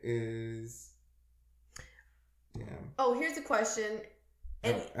 It is. Damn. Oh, here's a question.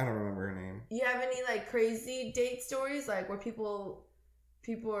 I don't remember her name. You have any like crazy date stories, like where people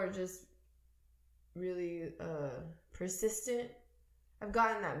are just really persistent? I've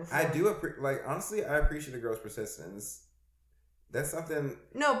gotten that before. I do honestly, I appreciate a girl's persistence. That's something.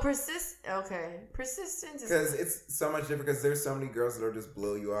 No, persistence is because it's so much different. Because there's so many girls that'll just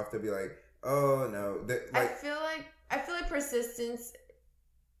blow you off. They'll be like, "Oh no!" I feel like persistence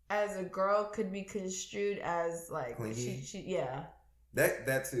as a girl could be construed as like clingy. She yeah.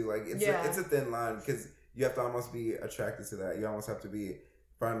 That too, like it's a thin line because you have to almost be attracted to that. You almost have to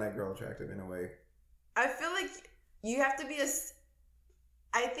find that girl attractive in a way. I feel like you have to be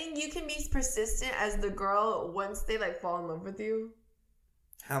I think you can be persistent as the girl once they like fall in love with you.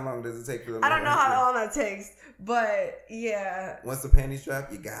 How long does it take for them? I don't know how long that takes, but yeah. Once the panties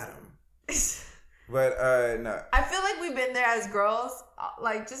drop, you got them. But no. I feel like we've been there as girls,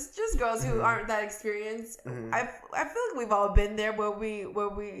 like just girls who aren't that experienced. Mm-hmm. I feel like we've all been there where we're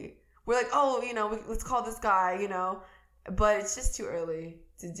like, oh, let's call this guy, but it's just too early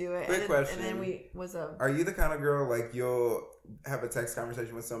to do it. Quick question. And then what's up? Are you the kind of girl like you'll have a text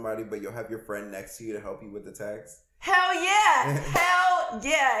conversation with somebody, but you'll have your friend next to you to help you with the text? Hell yeah! Hell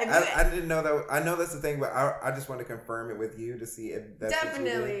yeah! I didn't know that. I know that's the thing, but I just want to confirm it with you to see if that's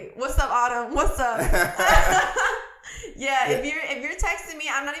definitely. What's up, Autumn? What's up? yeah, if you're texting me,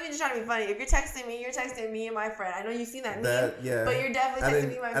 I'm not even just trying to be funny. If you're texting me and my friend. I know you've seen that meme, but you're definitely texting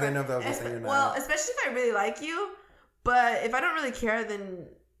me and my friend. I didn't know if that was the thing or not. Well, especially if I really like you, but if I don't really care, then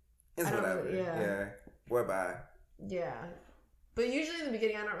it's whatever. Really, yeah. What bye? Yeah. But usually in the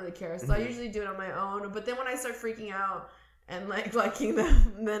beginning, I don't really care. So I usually do it on my own. But then when I start freaking out and like liking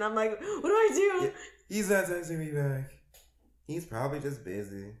them, then I'm like, what do I do? Yeah, he's not texting me back. He's probably just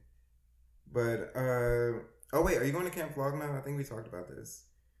busy. But, oh wait, are you going to Camp Vlog now? I think we talked about this.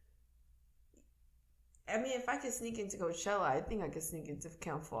 I mean, if I could sneak into Coachella, I think I could sneak into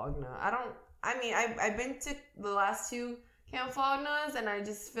Camp Vlog now. I've been to the last two Camp Vlognas, and I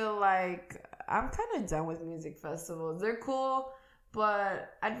just feel like I'm kind of done with music festivals. They're cool.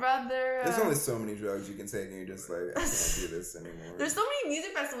 But I'd rather... There's only so many drugs you can take and you're just like, I can't do this anymore. There's so many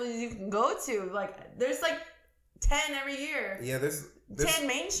music festivals you can go to. Like, there's like 10 every year. Yeah, there's 10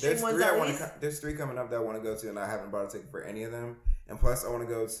 mainstream ones at least. There's 3 coming up that I want to go to and I haven't bought a ticket for any of them. And plus, I want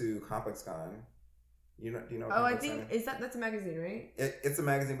to go to Complex Con. Do you know Oh, I think... That's a magazine, right? It's a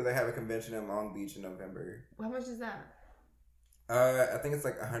magazine, but they have a convention in Long Beach in November. How much is that? I think it's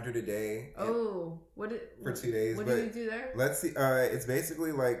like $100 a day. Oh, for 2 days. What do you do there? Let's see. It's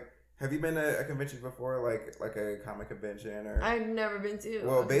basically like, have you been to a convention before, like a comic convention or? I've never been to.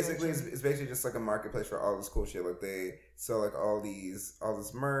 Well, basically, it's basically just like a marketplace for all this cool shit. Like they sell like all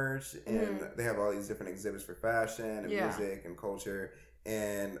this merch, and they have all these different exhibits for fashion and music and culture,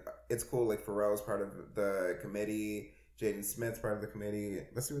 and it's cool. Like Pharrell's part of the committee. Jaden Smith's part of the committee.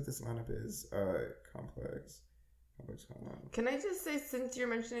 Let's see what this lineup is. Complex. Can I just say, since you're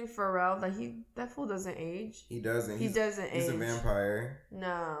mentioning Pharrell, that fool doesn't age? He doesn't. He's a vampire.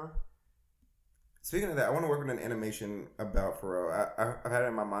 No. Speaking of that, I want to work with an animation about Pharrell. I've had it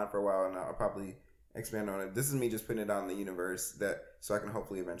in my mind for a while, and I'll probably expand on it. This is me just putting it out in the universe so I can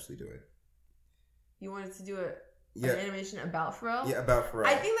hopefully eventually do it. You wanted to do an animation about Pharrell? Yeah, about Pharrell.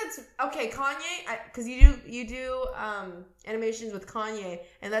 I think that's okay. Kanye, because you do animations with Kanye,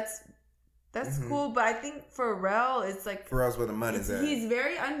 and that's cool, but I think Pharrell, it's like... Pharrell's where the money's at. He's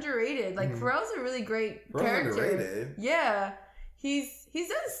very underrated. Like, Pharrell's a really great character. Underrated. Yeah. He's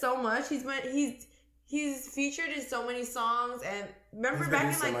done so much. He's featured in so many songs, and remember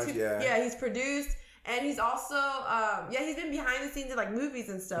back in like... he's produced, and he's also... he's been behind the scenes in like movies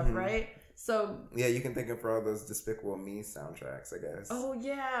and stuff, right? So... Yeah, you can think of for all those Despicable Me soundtracks, I guess. Oh,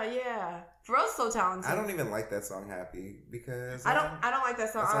 yeah. Pharrell's so talented. I don't even like that song, Happy, because... I don't like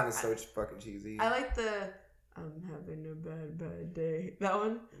that song. That song is so fucking cheesy. I like the... I'm having a bad day. That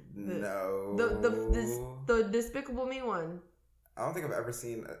one? No. The Despicable Me one. I don't think I've never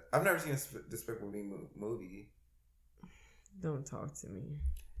seen a Despicable Me movie. Don't talk to me.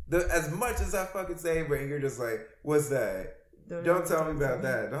 As much as I fucking say, but you're just like, what's that? Don't tell me about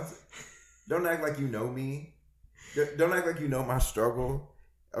that. Don't act like you know me. Don't act like you know my struggle.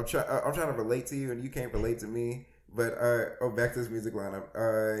 I'm trying to relate to you, and you can't relate to me. But back to this music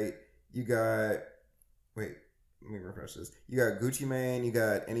lineup. You got. Wait, let me refresh this. You got Gucci Mane. You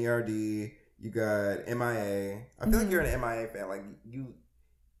got NERD. You got MIA. I feel like you're an MIA fan. Like you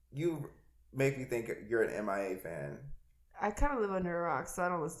make me think you're an MIA fan. I kind of live under a rock, so I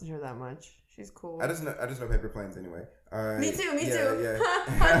don't listen to her that much. She's cool. I just know Paper Planes anyway. Me too. Yeah.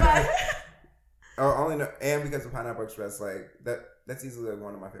 High five. I only know, and because of Pineapple Express, like that's easily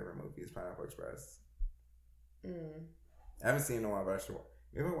one of my favorite movies, Pineapple Express. I haven't seen it in a while, but I should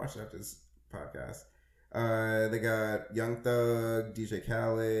maybe I'll watch it after this podcast. They got Young Thug, DJ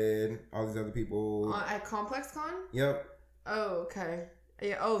Khaled, all these other people. At Complex Con? Yep. Oh, okay.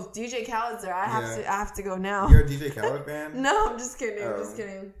 Yeah. Oh, DJ Khaled's there. I have to go now. You're a DJ Khaled fan? No, I'm just kidding. I'm just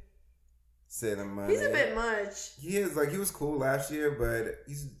kidding. Say the money. He's a bit much. He is. Like, he was cool last year, but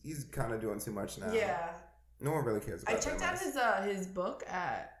he's kind of doing too much now. Yeah. No one really cares about I checked out his book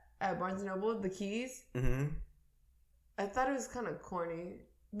at Barnes & Noble, The Keys. Mm-hmm. I thought it was kind of corny.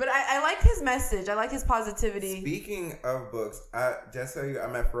 But I like his message. I like his positivity. Speaking of books, I just tell you, I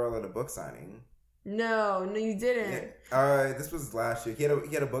met Pharrell at a book signing. No, you didn't. Yeah. This was last year. He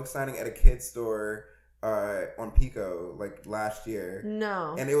had a book signing at a kid's store on Pico, like last year.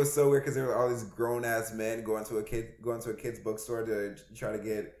 No. And it was so weird because there were all these grown ass men going to a kid's bookstore to try to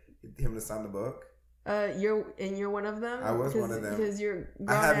get him to sign the book. You're one of them? I was one of them. Because you're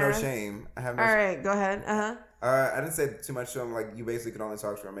I have no shame. All right, go ahead. I didn't say too much to him. Like, you basically could only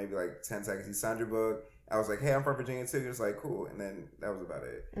talk for maybe like 10 seconds. He signed your book. I was like, hey, I'm from Virginia too. He was like, cool. And then that was about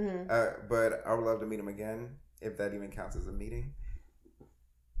it. Mm-hmm. But I would love to meet him again, if that even counts as a meeting.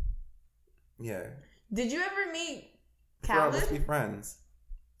 Yeah. Did you ever meet Khaled? Let's be friends.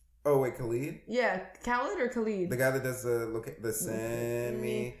 Oh, wait, Khalid? Yeah, Khaled or Khalid? The guy that does the Send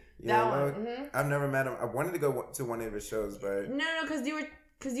Me. Yeah, that one. Mm-hmm. I've never met him. I wanted to go to one of his shows, but... No, because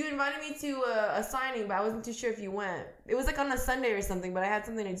you invited me to a signing, but I wasn't too sure if you went. It was like on a Sunday or something, but I had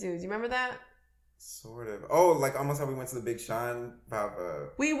something to do. Do you remember that? Sort of. Oh, like almost how we went to the Big Sean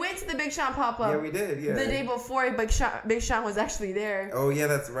pop-up. We went to the Big Sean pop-up. Yeah, we did, yeah. The day before, Big Sean was actually there. Oh, yeah,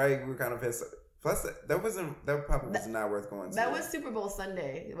 that's right. We were kind of pissed. Plus, that pop-up was not worth going to. That was Super Bowl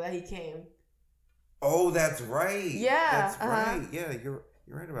Sunday that he came. Oh, that's right. Yeah. That's right. Yeah, you're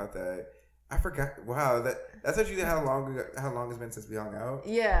right about that. I forgot. Wow, that's actually how long it's been since we hung out.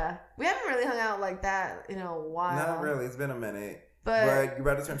 Yeah, we haven't really hung out like that in a while. Not really. It's been a minute. But you're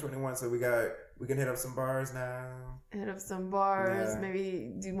about to turn 21, so we can hit up some bars now. Hit up some bars. Yeah.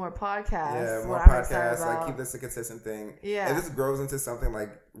 Maybe do more podcasts. Yeah, more podcasts. Like, keep this a consistent thing. Yeah. If this grows into something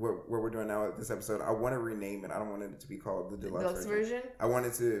like what we're doing now with this episode, I want to rename it. I don't want it to be called the Deluxe version. I want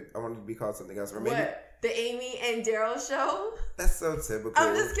it to be called something else, or maybe. What? The Amy and Daryl show? That's so typical.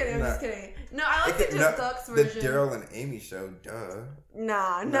 I'm just kidding. No, I like the Deluxe version. The Daryl and Amy show, duh. No.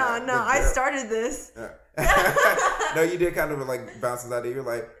 I started this. No, you did kind of like bounce this idea. You're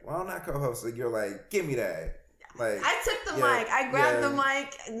like, well, I'm not co-host. Like, you're like, give me that. Like, I took the mic. I grabbed the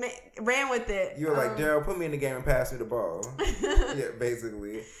mic and ran with it. You were like, Daryl, put me in the game and pass me the ball. Yeah,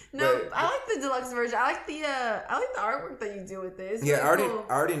 basically. No, but I like the deluxe version. I like the artwork that you do with it. It's I cool.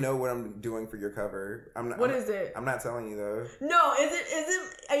 already know what I'm doing for your cover. What is it? I'm not telling you though. No, is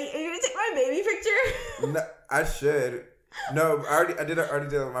it? Are you gonna take my baby picture? No, I should. No, I already did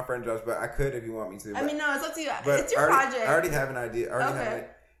it with my friend Josh, but I could if you want me to. I mean, no, it's up to you. It's your project. I already have an idea.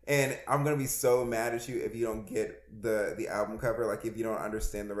 And I'm gonna be so mad at you if you don't get the album cover. Like, if you don't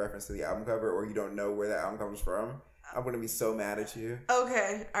understand the reference to the album cover, or you don't know where that album comes from. I'm gonna be so mad at you.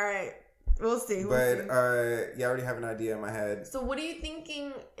 Okay, all right, we'll see. I already have an idea in my head. So, what are you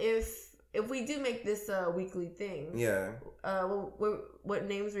thinking if we do make this a weekly thing? Yeah. What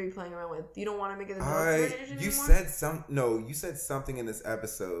names are you playing around with? You don't want to make it a version anymore? You said something in this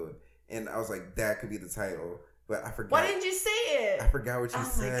episode, and I was like, that could be the title. But I forgot. Why didn't you say it? I forgot what you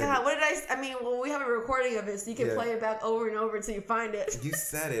said. Oh my God. What did I mean, we have a recording of it, so you can play it back over and over until you find it. You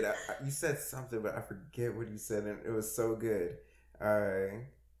said it. You said something, but I forget what you said, and it was so good. Damn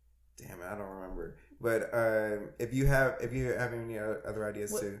it, I don't remember. But if you have any other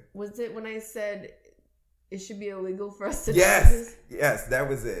ideas too. Was it when I said it should be illegal for us to? Yes, that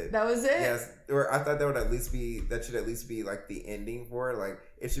was it. That was it. Yes, or I thought that should at least be like the ending for it. Like,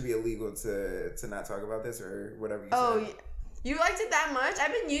 it should be illegal to not talk about this or whatever you said. You liked it that much?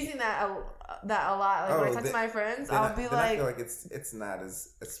 I've been using that a lot. Like when I talk to my friends, I'll be like, I feel like it's not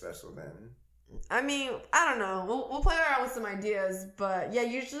as special then. I mean, I don't know. We'll play around with some ideas, but yeah,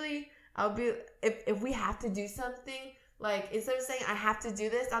 usually I'll be if we have to do something, like instead of saying I have to do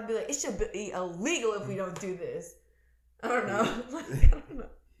this, I'll be like, it should be illegal if we don't do this. I don't know. Like, I don't know.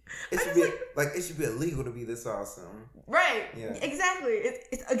 It should be illegal to be this awesome. Right. Yeah. Exactly.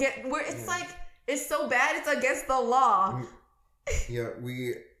 It's again where it's like it's so bad it's against the law. Yeah,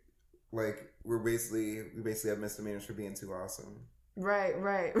 we basically have misdemeanors for being too awesome. Right.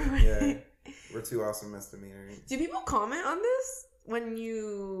 Yeah. We're too awesome misdemeanors. Do people comment on this when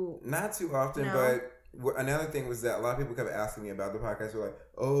you? Not too often, no. but another thing was that a lot of people kept asking me about the podcast. They're like,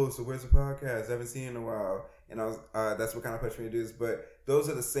 "Oh, so where's the podcast? I haven't seen it in a while." And I was, that's what kind of pushed me to do this. But those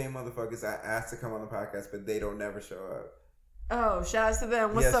are the same motherfuckers I asked to come on the podcast, but they don't never show up. Oh, shout out to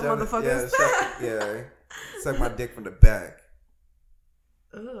them! What's up, motherfuckers? Yeah, suck my dick from the back.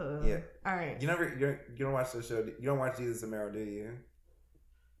 Ugh. Yeah. All right. You don't watch the show. You don't watch Jesus and Meryl, do you?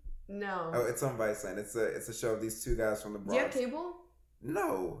 No. Oh, it's on Viceland. It's a show of these two guys from the Bronx. Do you have cable?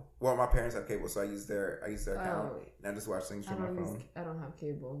 No. Well, my parents have cable, so I use their account, and I just watch things from my phone. I don't have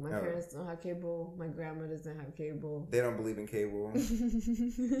cable. My parents don't have cable. My grandma doesn't have cable. They don't believe in cable.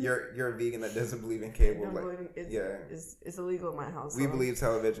 You're a vegan that doesn't believe in cable. It's illegal in my house. We believe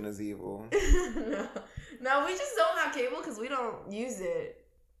television is evil. No, we just don't have cable because we don't use it.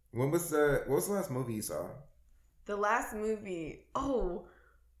 What was the last movie you saw? The last movie. Oh,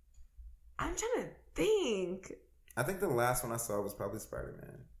 I'm trying to think. I think the last one I saw was probably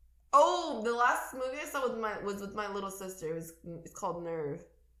Spider-Man. Oh, the last movie I saw was with my little sister. It's called Nerve.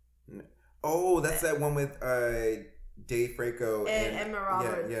 Oh, that's that one with Dave Franco and Emma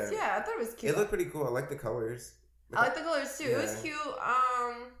Roberts. Yeah, I thought it was cute. It looked pretty cool. I like the colors. I like the colors too. Yeah. It was cute.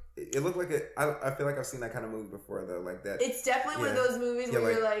 It looked like I feel like I've seen that kind of movie before though. Like that. It's definitely one of those movies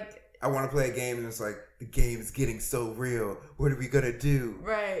where you're like, I want to play a game, and it's like the game is getting so real. What are we gonna do?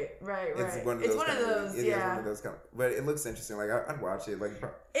 Right. It's one of those. Yeah. One of those kind of, but it looks interesting. Like I'd watch it. Like I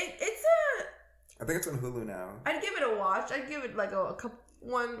think it's on Hulu now. I'd give it a watch. I'd give it like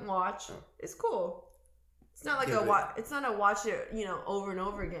one watch. Oh. It's cool. It's not like It's not a watch it over and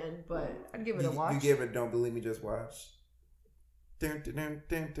over again. But I'd give it a watch. You give it. Don't believe me. Just watch. Dun, dun, dun,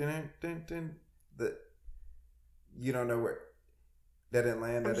 dun, dun, dun, dun. You don't know where. That didn't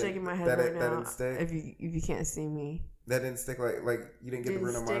land. I'm shaking my head right now. That didn't stick. If you can't see me, that didn't stick. Like you didn't get the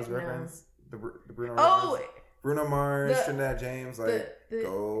Bruno Mars reference. The Bruno. Oh, reference. Bruno Mars, Trinidad James,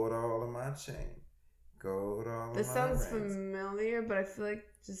 gold all in my chain, gold all in my. This sounds familiar, but I feel like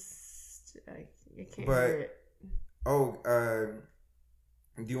I can't hear it. Oh,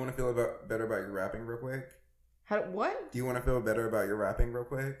 do you want to feel better about your rapping real quick? What? Do you want to feel better about your rapping real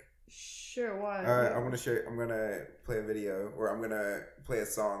quick? Sure, why? I'm gonna play a video, or I'm gonna play a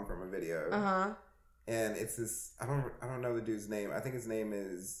song from a video. And it's this. I don't know the dude's name. I think his name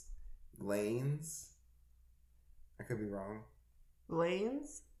is Lanes. I could be wrong.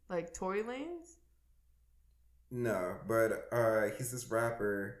 Lanes, like Tory Lanez? No, but he's this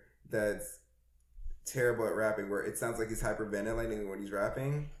rapper that's terrible at rapping. Where it sounds like he's hyperventilating when he's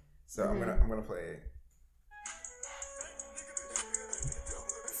rapping. So I'm gonna play it.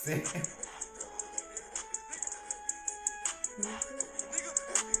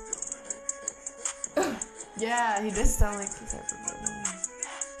 Yeah, he does sound like he's hyperventilating.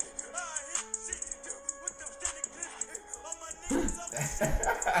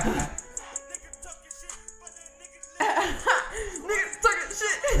 Niggas talking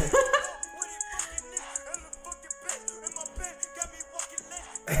shit.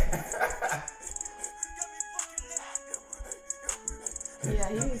 Yeah,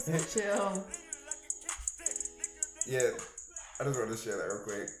 he needs to chill. Yeah, I just wanted to share that real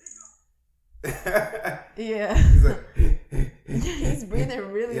quick. Yeah. He's like, he's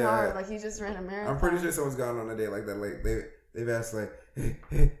breathing really hard, like he just ran a marathon. I'm pretty sure someone's gone on a day like that. Like they've asked like,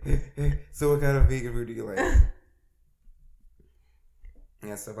 so what kind of vegan food do you like?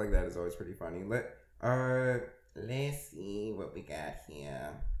 Yeah, stuff like that is always pretty funny. Let's see what we got here.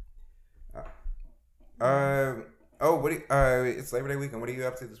 It's Labor Day weekend. What are you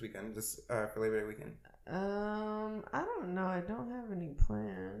up to this weekend? Just for Labor Day weekend? I don't know. I don't have any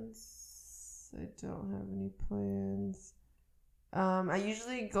plans. I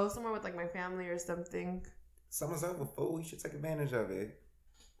usually go somewhere with like my family or something. Summer's over, fool. You should take advantage of it.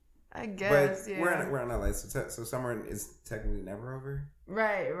 I guess, but we're in LA, so summer is technically never over.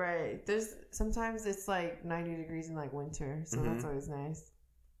 Right. Sometimes it's like 90 degrees in like winter, so that's always nice.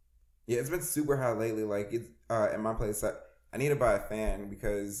 Yeah, it's been super hot lately. Like it's in my place, I need to buy a fan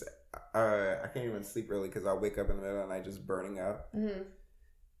because I can't even sleep really because I'll wake up in the middle of the night just burning up. Mm-hmm.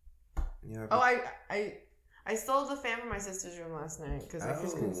 Yeah. Oh, I stole the fan from my sister's room last night because I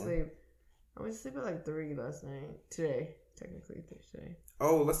just couldn't sleep. I went to sleep at like 3 last night. Today, technically today.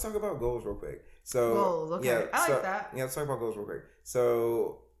 Oh, let's talk about goals real quick. So goals, okay. Yeah, I like that. Yeah, let's talk about goals real quick.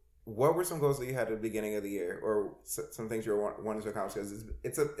 So, what were some goals that you had at the beginning of the year, or some things you were wanting to accomplish?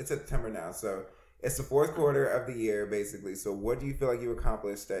 Because it's September now, so it's the fourth quarter of the year, basically. So, what do you feel like you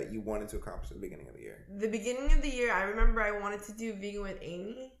accomplished that you wanted to accomplish at the beginning of the year? The beginning of the year, I remember I wanted to do vegan with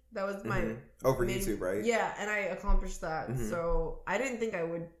Amy. That was my over YouTube, right? Yeah, and I accomplished that. Mm-hmm. So I didn't think I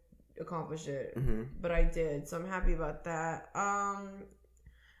would accomplish it, mm-hmm. but I did. So I'm happy about that.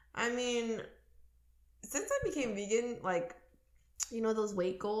 I mean, since I became vegan, like, you know, those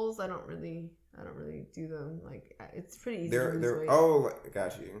weight goals, I don't really do them. Like, it's pretty easy to lose weight. Oh,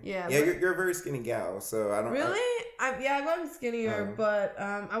 got you. Yeah. Yeah, you're a very skinny gal, so I don't really. I've gotten skinnier, Oh. but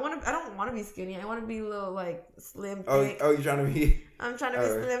I don't want to be skinny. I want to be a little like slim. Oh, thick. you're trying to be. I'm trying to be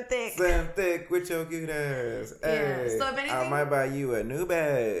slim thick. Slim thick with your cute ass. Yeah. Hey, So if anything, I might buy you a new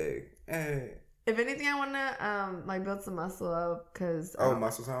bag. Hey. If anything, I want to like build some muscle up because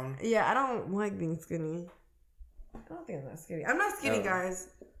Muscle tone. Yeah, I don't like being skinny. I don't think I'm that skinny. I'm not skinny, guys.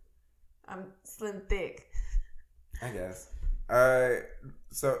 I'm slim thick. I guess.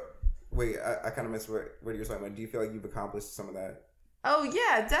 So wait, I kind of missed what you were talking about. Do you feel like you've accomplished some of that? Oh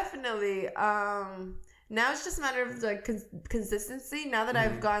yeah, definitely. Now it's just a matter of like consistency. Now that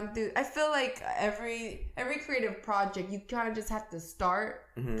I've gone through, I feel like every creative project you kind of just have to start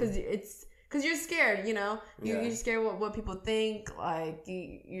because you're scared. You know, you're scared what people think. Like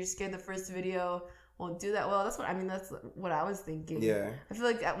you're scared the first video won't do that well. That's what I was thinking. Yeah. I feel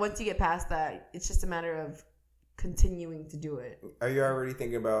like once you get past that, it's just a matter of continuing to do it. Are you already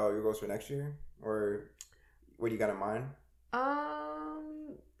thinking about your goals for next year, or what do you got in mind?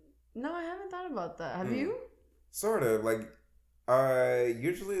 No, I haven't thought about that. Have you? Sort of. Like,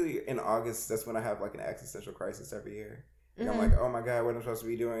 usually in August, that's when I have like an existential crisis every year. Like, I'm like, oh my God, what am I supposed to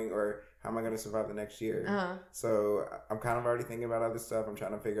be doing? Or how am I going to survive the next year? Uh-huh. So I'm kind of already thinking about other stuff. I'm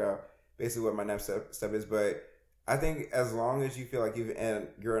trying to figure out basically what my next step is. But I think as long as you feel like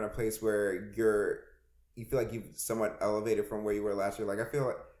you're in a place where you feel like you've somewhat elevated from where you were last year. Like, I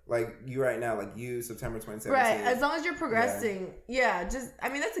feel like you right now, like you, September 2017. Right, as long as you're progressing. Yeah,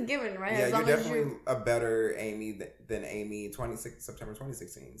 that's a given, right? Yeah, as long you're as definitely a better Amy than Amy September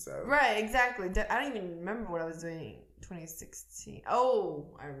 2016. So right, exactly. I don't even remember what I was doing 2016.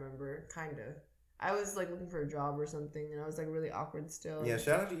 Oh, I remember, kind of. I was like looking for a job or something, and I was like really awkward still. Yeah,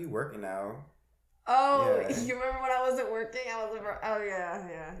 shout out to you working now. Oh, yeah. You remember when I wasn't working? I was like, oh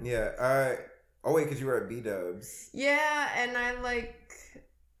yeah. Yeah. Oh wait, because you were at B-Dubs. Yeah, and I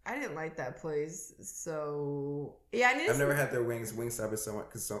didn't like that place, so yeah. I've never had their wings. Wingstop is so much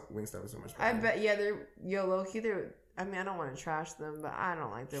because Wingstop is so much fun. I bet they're low key. I mean, I don't want to trash them, but I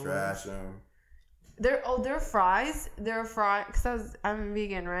don't like their trash wings. them. Their fries. They're fried because I'm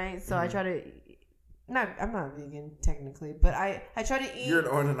vegan, right? So I try to. No, I'm not vegan technically, but I try to eat. You're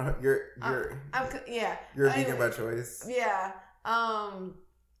an You're yeah. You're a vegan by choice. Yeah.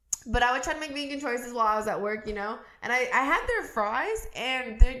 But I would try to make vegan choices while I was at work, you know. And I had their fries,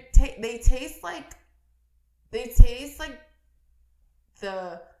 and they taste like the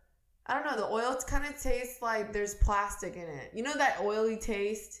I don't know, the oil kind of tastes like there's plastic in it. You know that oily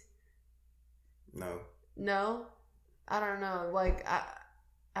taste? No, I don't know. Like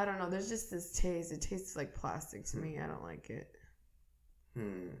I don't know. There's just this taste. It tastes like plastic to me. I don't like it.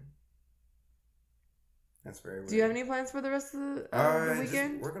 That's very weird. Do you have any plans for the rest of the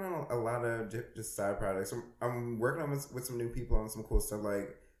weekend? Just working on a lot of just side projects. I'm working on with some new people on some cool stuff.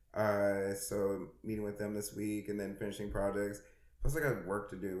 Like, so meeting with them this week and then finishing projects. Plus, I got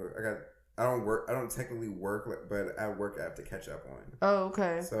work to do. I don't technically work, but I work I have to catch up on. Oh,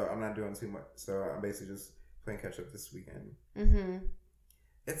 okay. So I'm not doing too much. So I'm basically just playing catch up this weekend.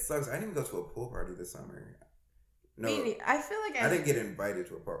 It sucks. I didn't even go to a pool party this summer. No, I feel like I didn't get invited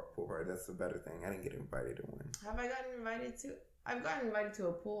to a pool party. That's the better thing. I didn't get invited to one. Have I gotten invited to? I've gotten invited to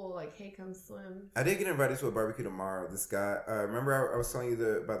a pool. Like, hey, come swim. I did get invited to a barbecue tomorrow. This guy, remember I was telling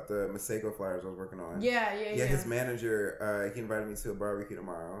you about the Masego flyers I was working on. Yeah. His manager, he invited me to a barbecue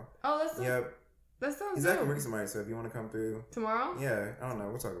tomorrow. Oh, that sounds. He's actually working somebody. So if you want to come through tomorrow, yeah, I don't know.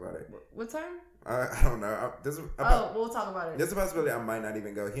 We'll talk about it. What time? I don't know. We'll talk about it. There's a possibility I might not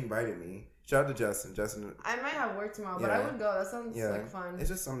even go. He invited me. Shout out to Justin. I might have work tomorrow, but I would go. That sounds like fun. It's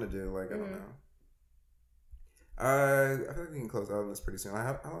just something to do. Like, I don't know. I feel like we can close out on this pretty soon.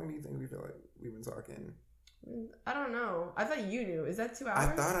 How long do you think we feel like we've been talking? I don't know. I thought you knew. Is that 2 hours? I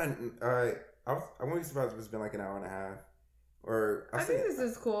thought I wouldn't be surprised if it's been like an hour and a half. Or I think this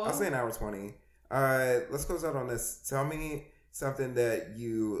is cool. I'll say an hour 20. All right, let's close out on this. Tell me something that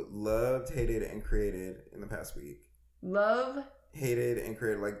you loved, hated, and created in the past week. Love, hated, and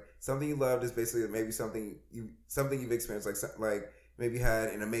created. Like something you loved is basically maybe something you've experienced. Like maybe you had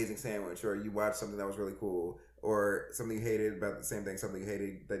an amazing sandwich, or you watched something that was really cool, or something you hated about the same thing. Something you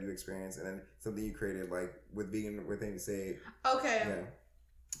hated that you experienced, and then something you created, like with being within you say. Okay. Yeah.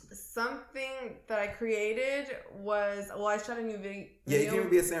 Something that I created was I shot a new video. Yeah, it can even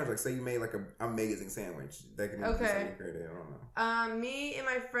be a sandwich. Like, say you made like an amazing sandwich. That can even be something you created. I don't know. Me and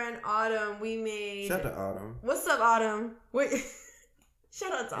my friend Autumn, we made. Shout out to Autumn. What's up, Autumn? Wait,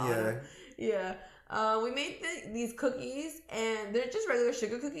 shout out to Autumn. Yeah. We made these cookies, and they're just regular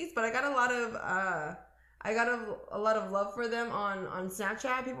sugar cookies. But I got a lot of love for them on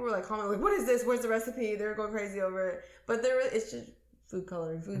Snapchat. People were like commenting like, "What is this? Where's the recipe?" They were going crazy over it. But it's just food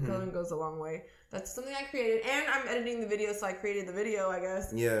coloring. Food coloring goes a long way. That's something I created, and I'm editing the video, so I created the video, I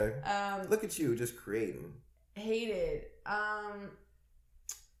guess. Yeah. Look at you, just creating. Hated.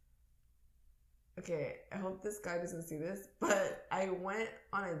 Okay, I hope this guy doesn't see this, but I went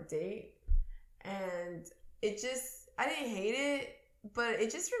on a date, and I didn't hate it, but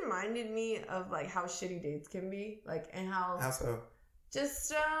it just reminded me of like how shitty dates can be, like, and how so?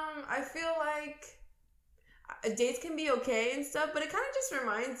 Just I feel like dates can be okay and stuff, but it kind of just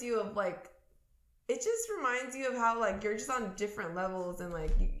reminds you of like, how like you're just on different levels, and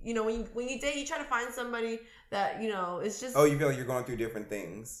like you know when you date, you try to find somebody that, you know, it's just, you feel like you're going through different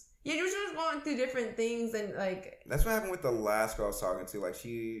things. Yeah, you're just going through different things, and like that's what happened with the last girl I was talking to. Like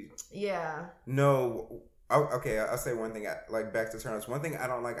okay, I'll say one thing. Like back to terms, one thing I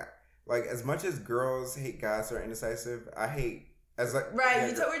don't like as much as girls hate guys who are indecisive, I hate. As like, right, yeah,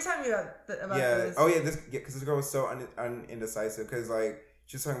 we were talking about this. Oh yeah, because this girl was so indecisive. Because like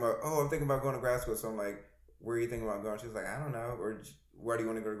she was talking about, I'm thinking about going to grad school. So I'm like, where are you thinking about going? She was like, I don't know. Or where do you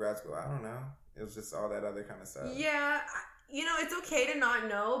want to go to grad school? I don't know. It was just all that other kind of stuff. Yeah, you know, it's okay to not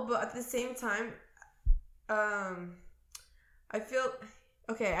know, but at the same time, I feel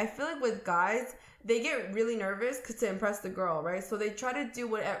like with guys, they get really nervous to impress the girl, right? So they try to do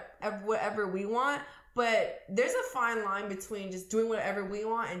whatever we want. But there's a fine line between just doing whatever we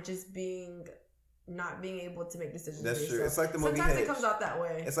want and just not being able to make decisions. That's true. It's like the movie Sometimes Hitch. It comes out that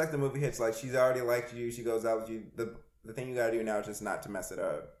way. It's like the movie Hitch. Like she's already liked you. She goes out with you. The thing you gotta do now is just not to mess it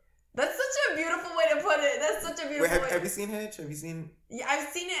up. That's such a beautiful way to put it. That's such a beautiful way. Have you seen Hitch? Have you seen? Yeah, I've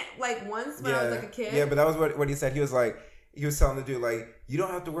seen it like once when I was like a kid. Yeah, but that was what he said. He was telling the dude, like, you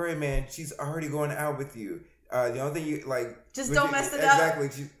don't have to worry, man. She's already going out with you. The only thing you like, just don't mess it up.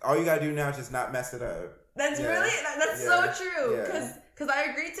 Exactly. All you gotta do now is just not mess it up. That's so true. Because I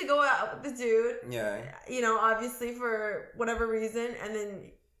agreed to go out with the dude. Yeah. You know, obviously for whatever reason, and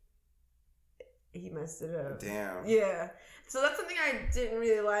then he messed it up. Damn. Yeah. So that's something I didn't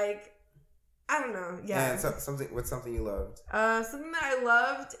really like. I don't know. Yeah. And what's something you loved? Something that I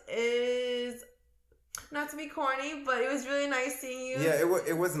loved is, not to be corny, but it was really nice seeing you. Yeah,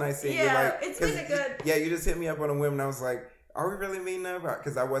 it was nice seeing you. Yeah, it's really good. Yeah, you just hit me up on a whim, and I was like, are we really meeting up?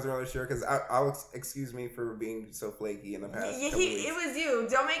 Because I wasn't really sure. Because I'll excuse me for being so flaky in the past. Yeah, it was you.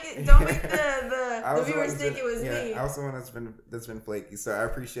 Don't make the viewers think it was me. I was the one that's been flaky. So I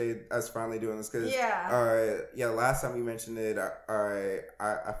appreciate us finally doing this. Because last time you mentioned it,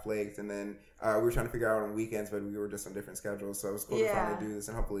 I flaked, and then we were trying to figure out on weekends, but we were just on different schedules. So it was cool to finally do this,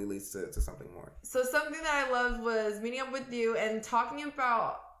 and hopefully it leads to something more. So something that I loved was meeting up with you and talking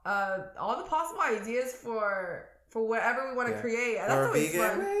about all the possible ideas for whatever we want to create. That's always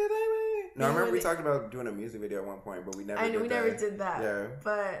fun. No, I remember we talked about doing a music video at one point, but we never did that. Yeah.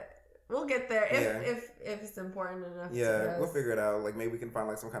 But we'll get there if it's important enough. Yeah, we'll figure it out. Like maybe we can find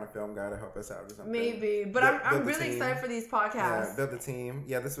like some kind of film guy to help us out or something. Maybe. But I'm really excited for these podcasts. Yeah, build the team.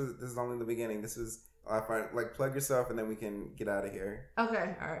 Yeah, this is only the beginning. This was fun. Like plug yourself and then we can get out of here.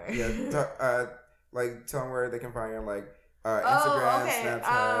 Okay, all right. Yeah, tell them where they can find you, like Instagram,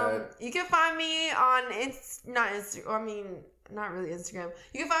 Snapchat. You can find me on not really Instagram.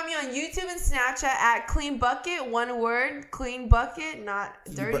 You can find me on YouTube and Snapchat at Clean Bucket. One word, Clean Bucket, not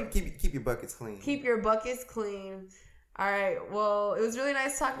dirty. Keep your buckets clean. Keep your buckets clean. All right. Well, it was really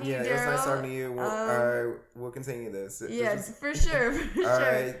nice talking to you, Daryl. Yeah, it was nice talking to you. We'll continue this. For sure. All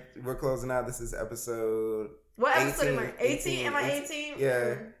right, we're closing out. This is episode. What episode am I? 18? Am I 18?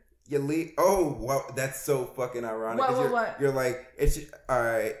 Yeah. You leave. Oh, wow, that's so fucking ironic. What? You're like, it should. All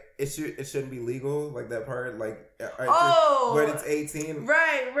right, it shouldn't be legal. Like that part. Like, but it's 18.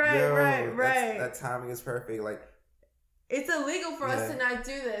 Right. That timing is perfect. Like, it's illegal for us to not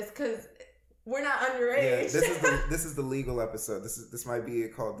do this because We're not Yeah, underage. this is the legal episode. This might be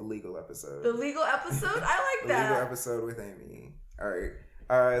called the legal episode. The legal episode? I like the that. legal episode with Amy. All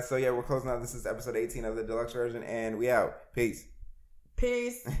right. So yeah, we're closing out. This is episode 18 of the deluxe version, and we out. Peace.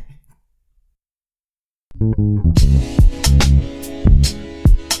 Peace.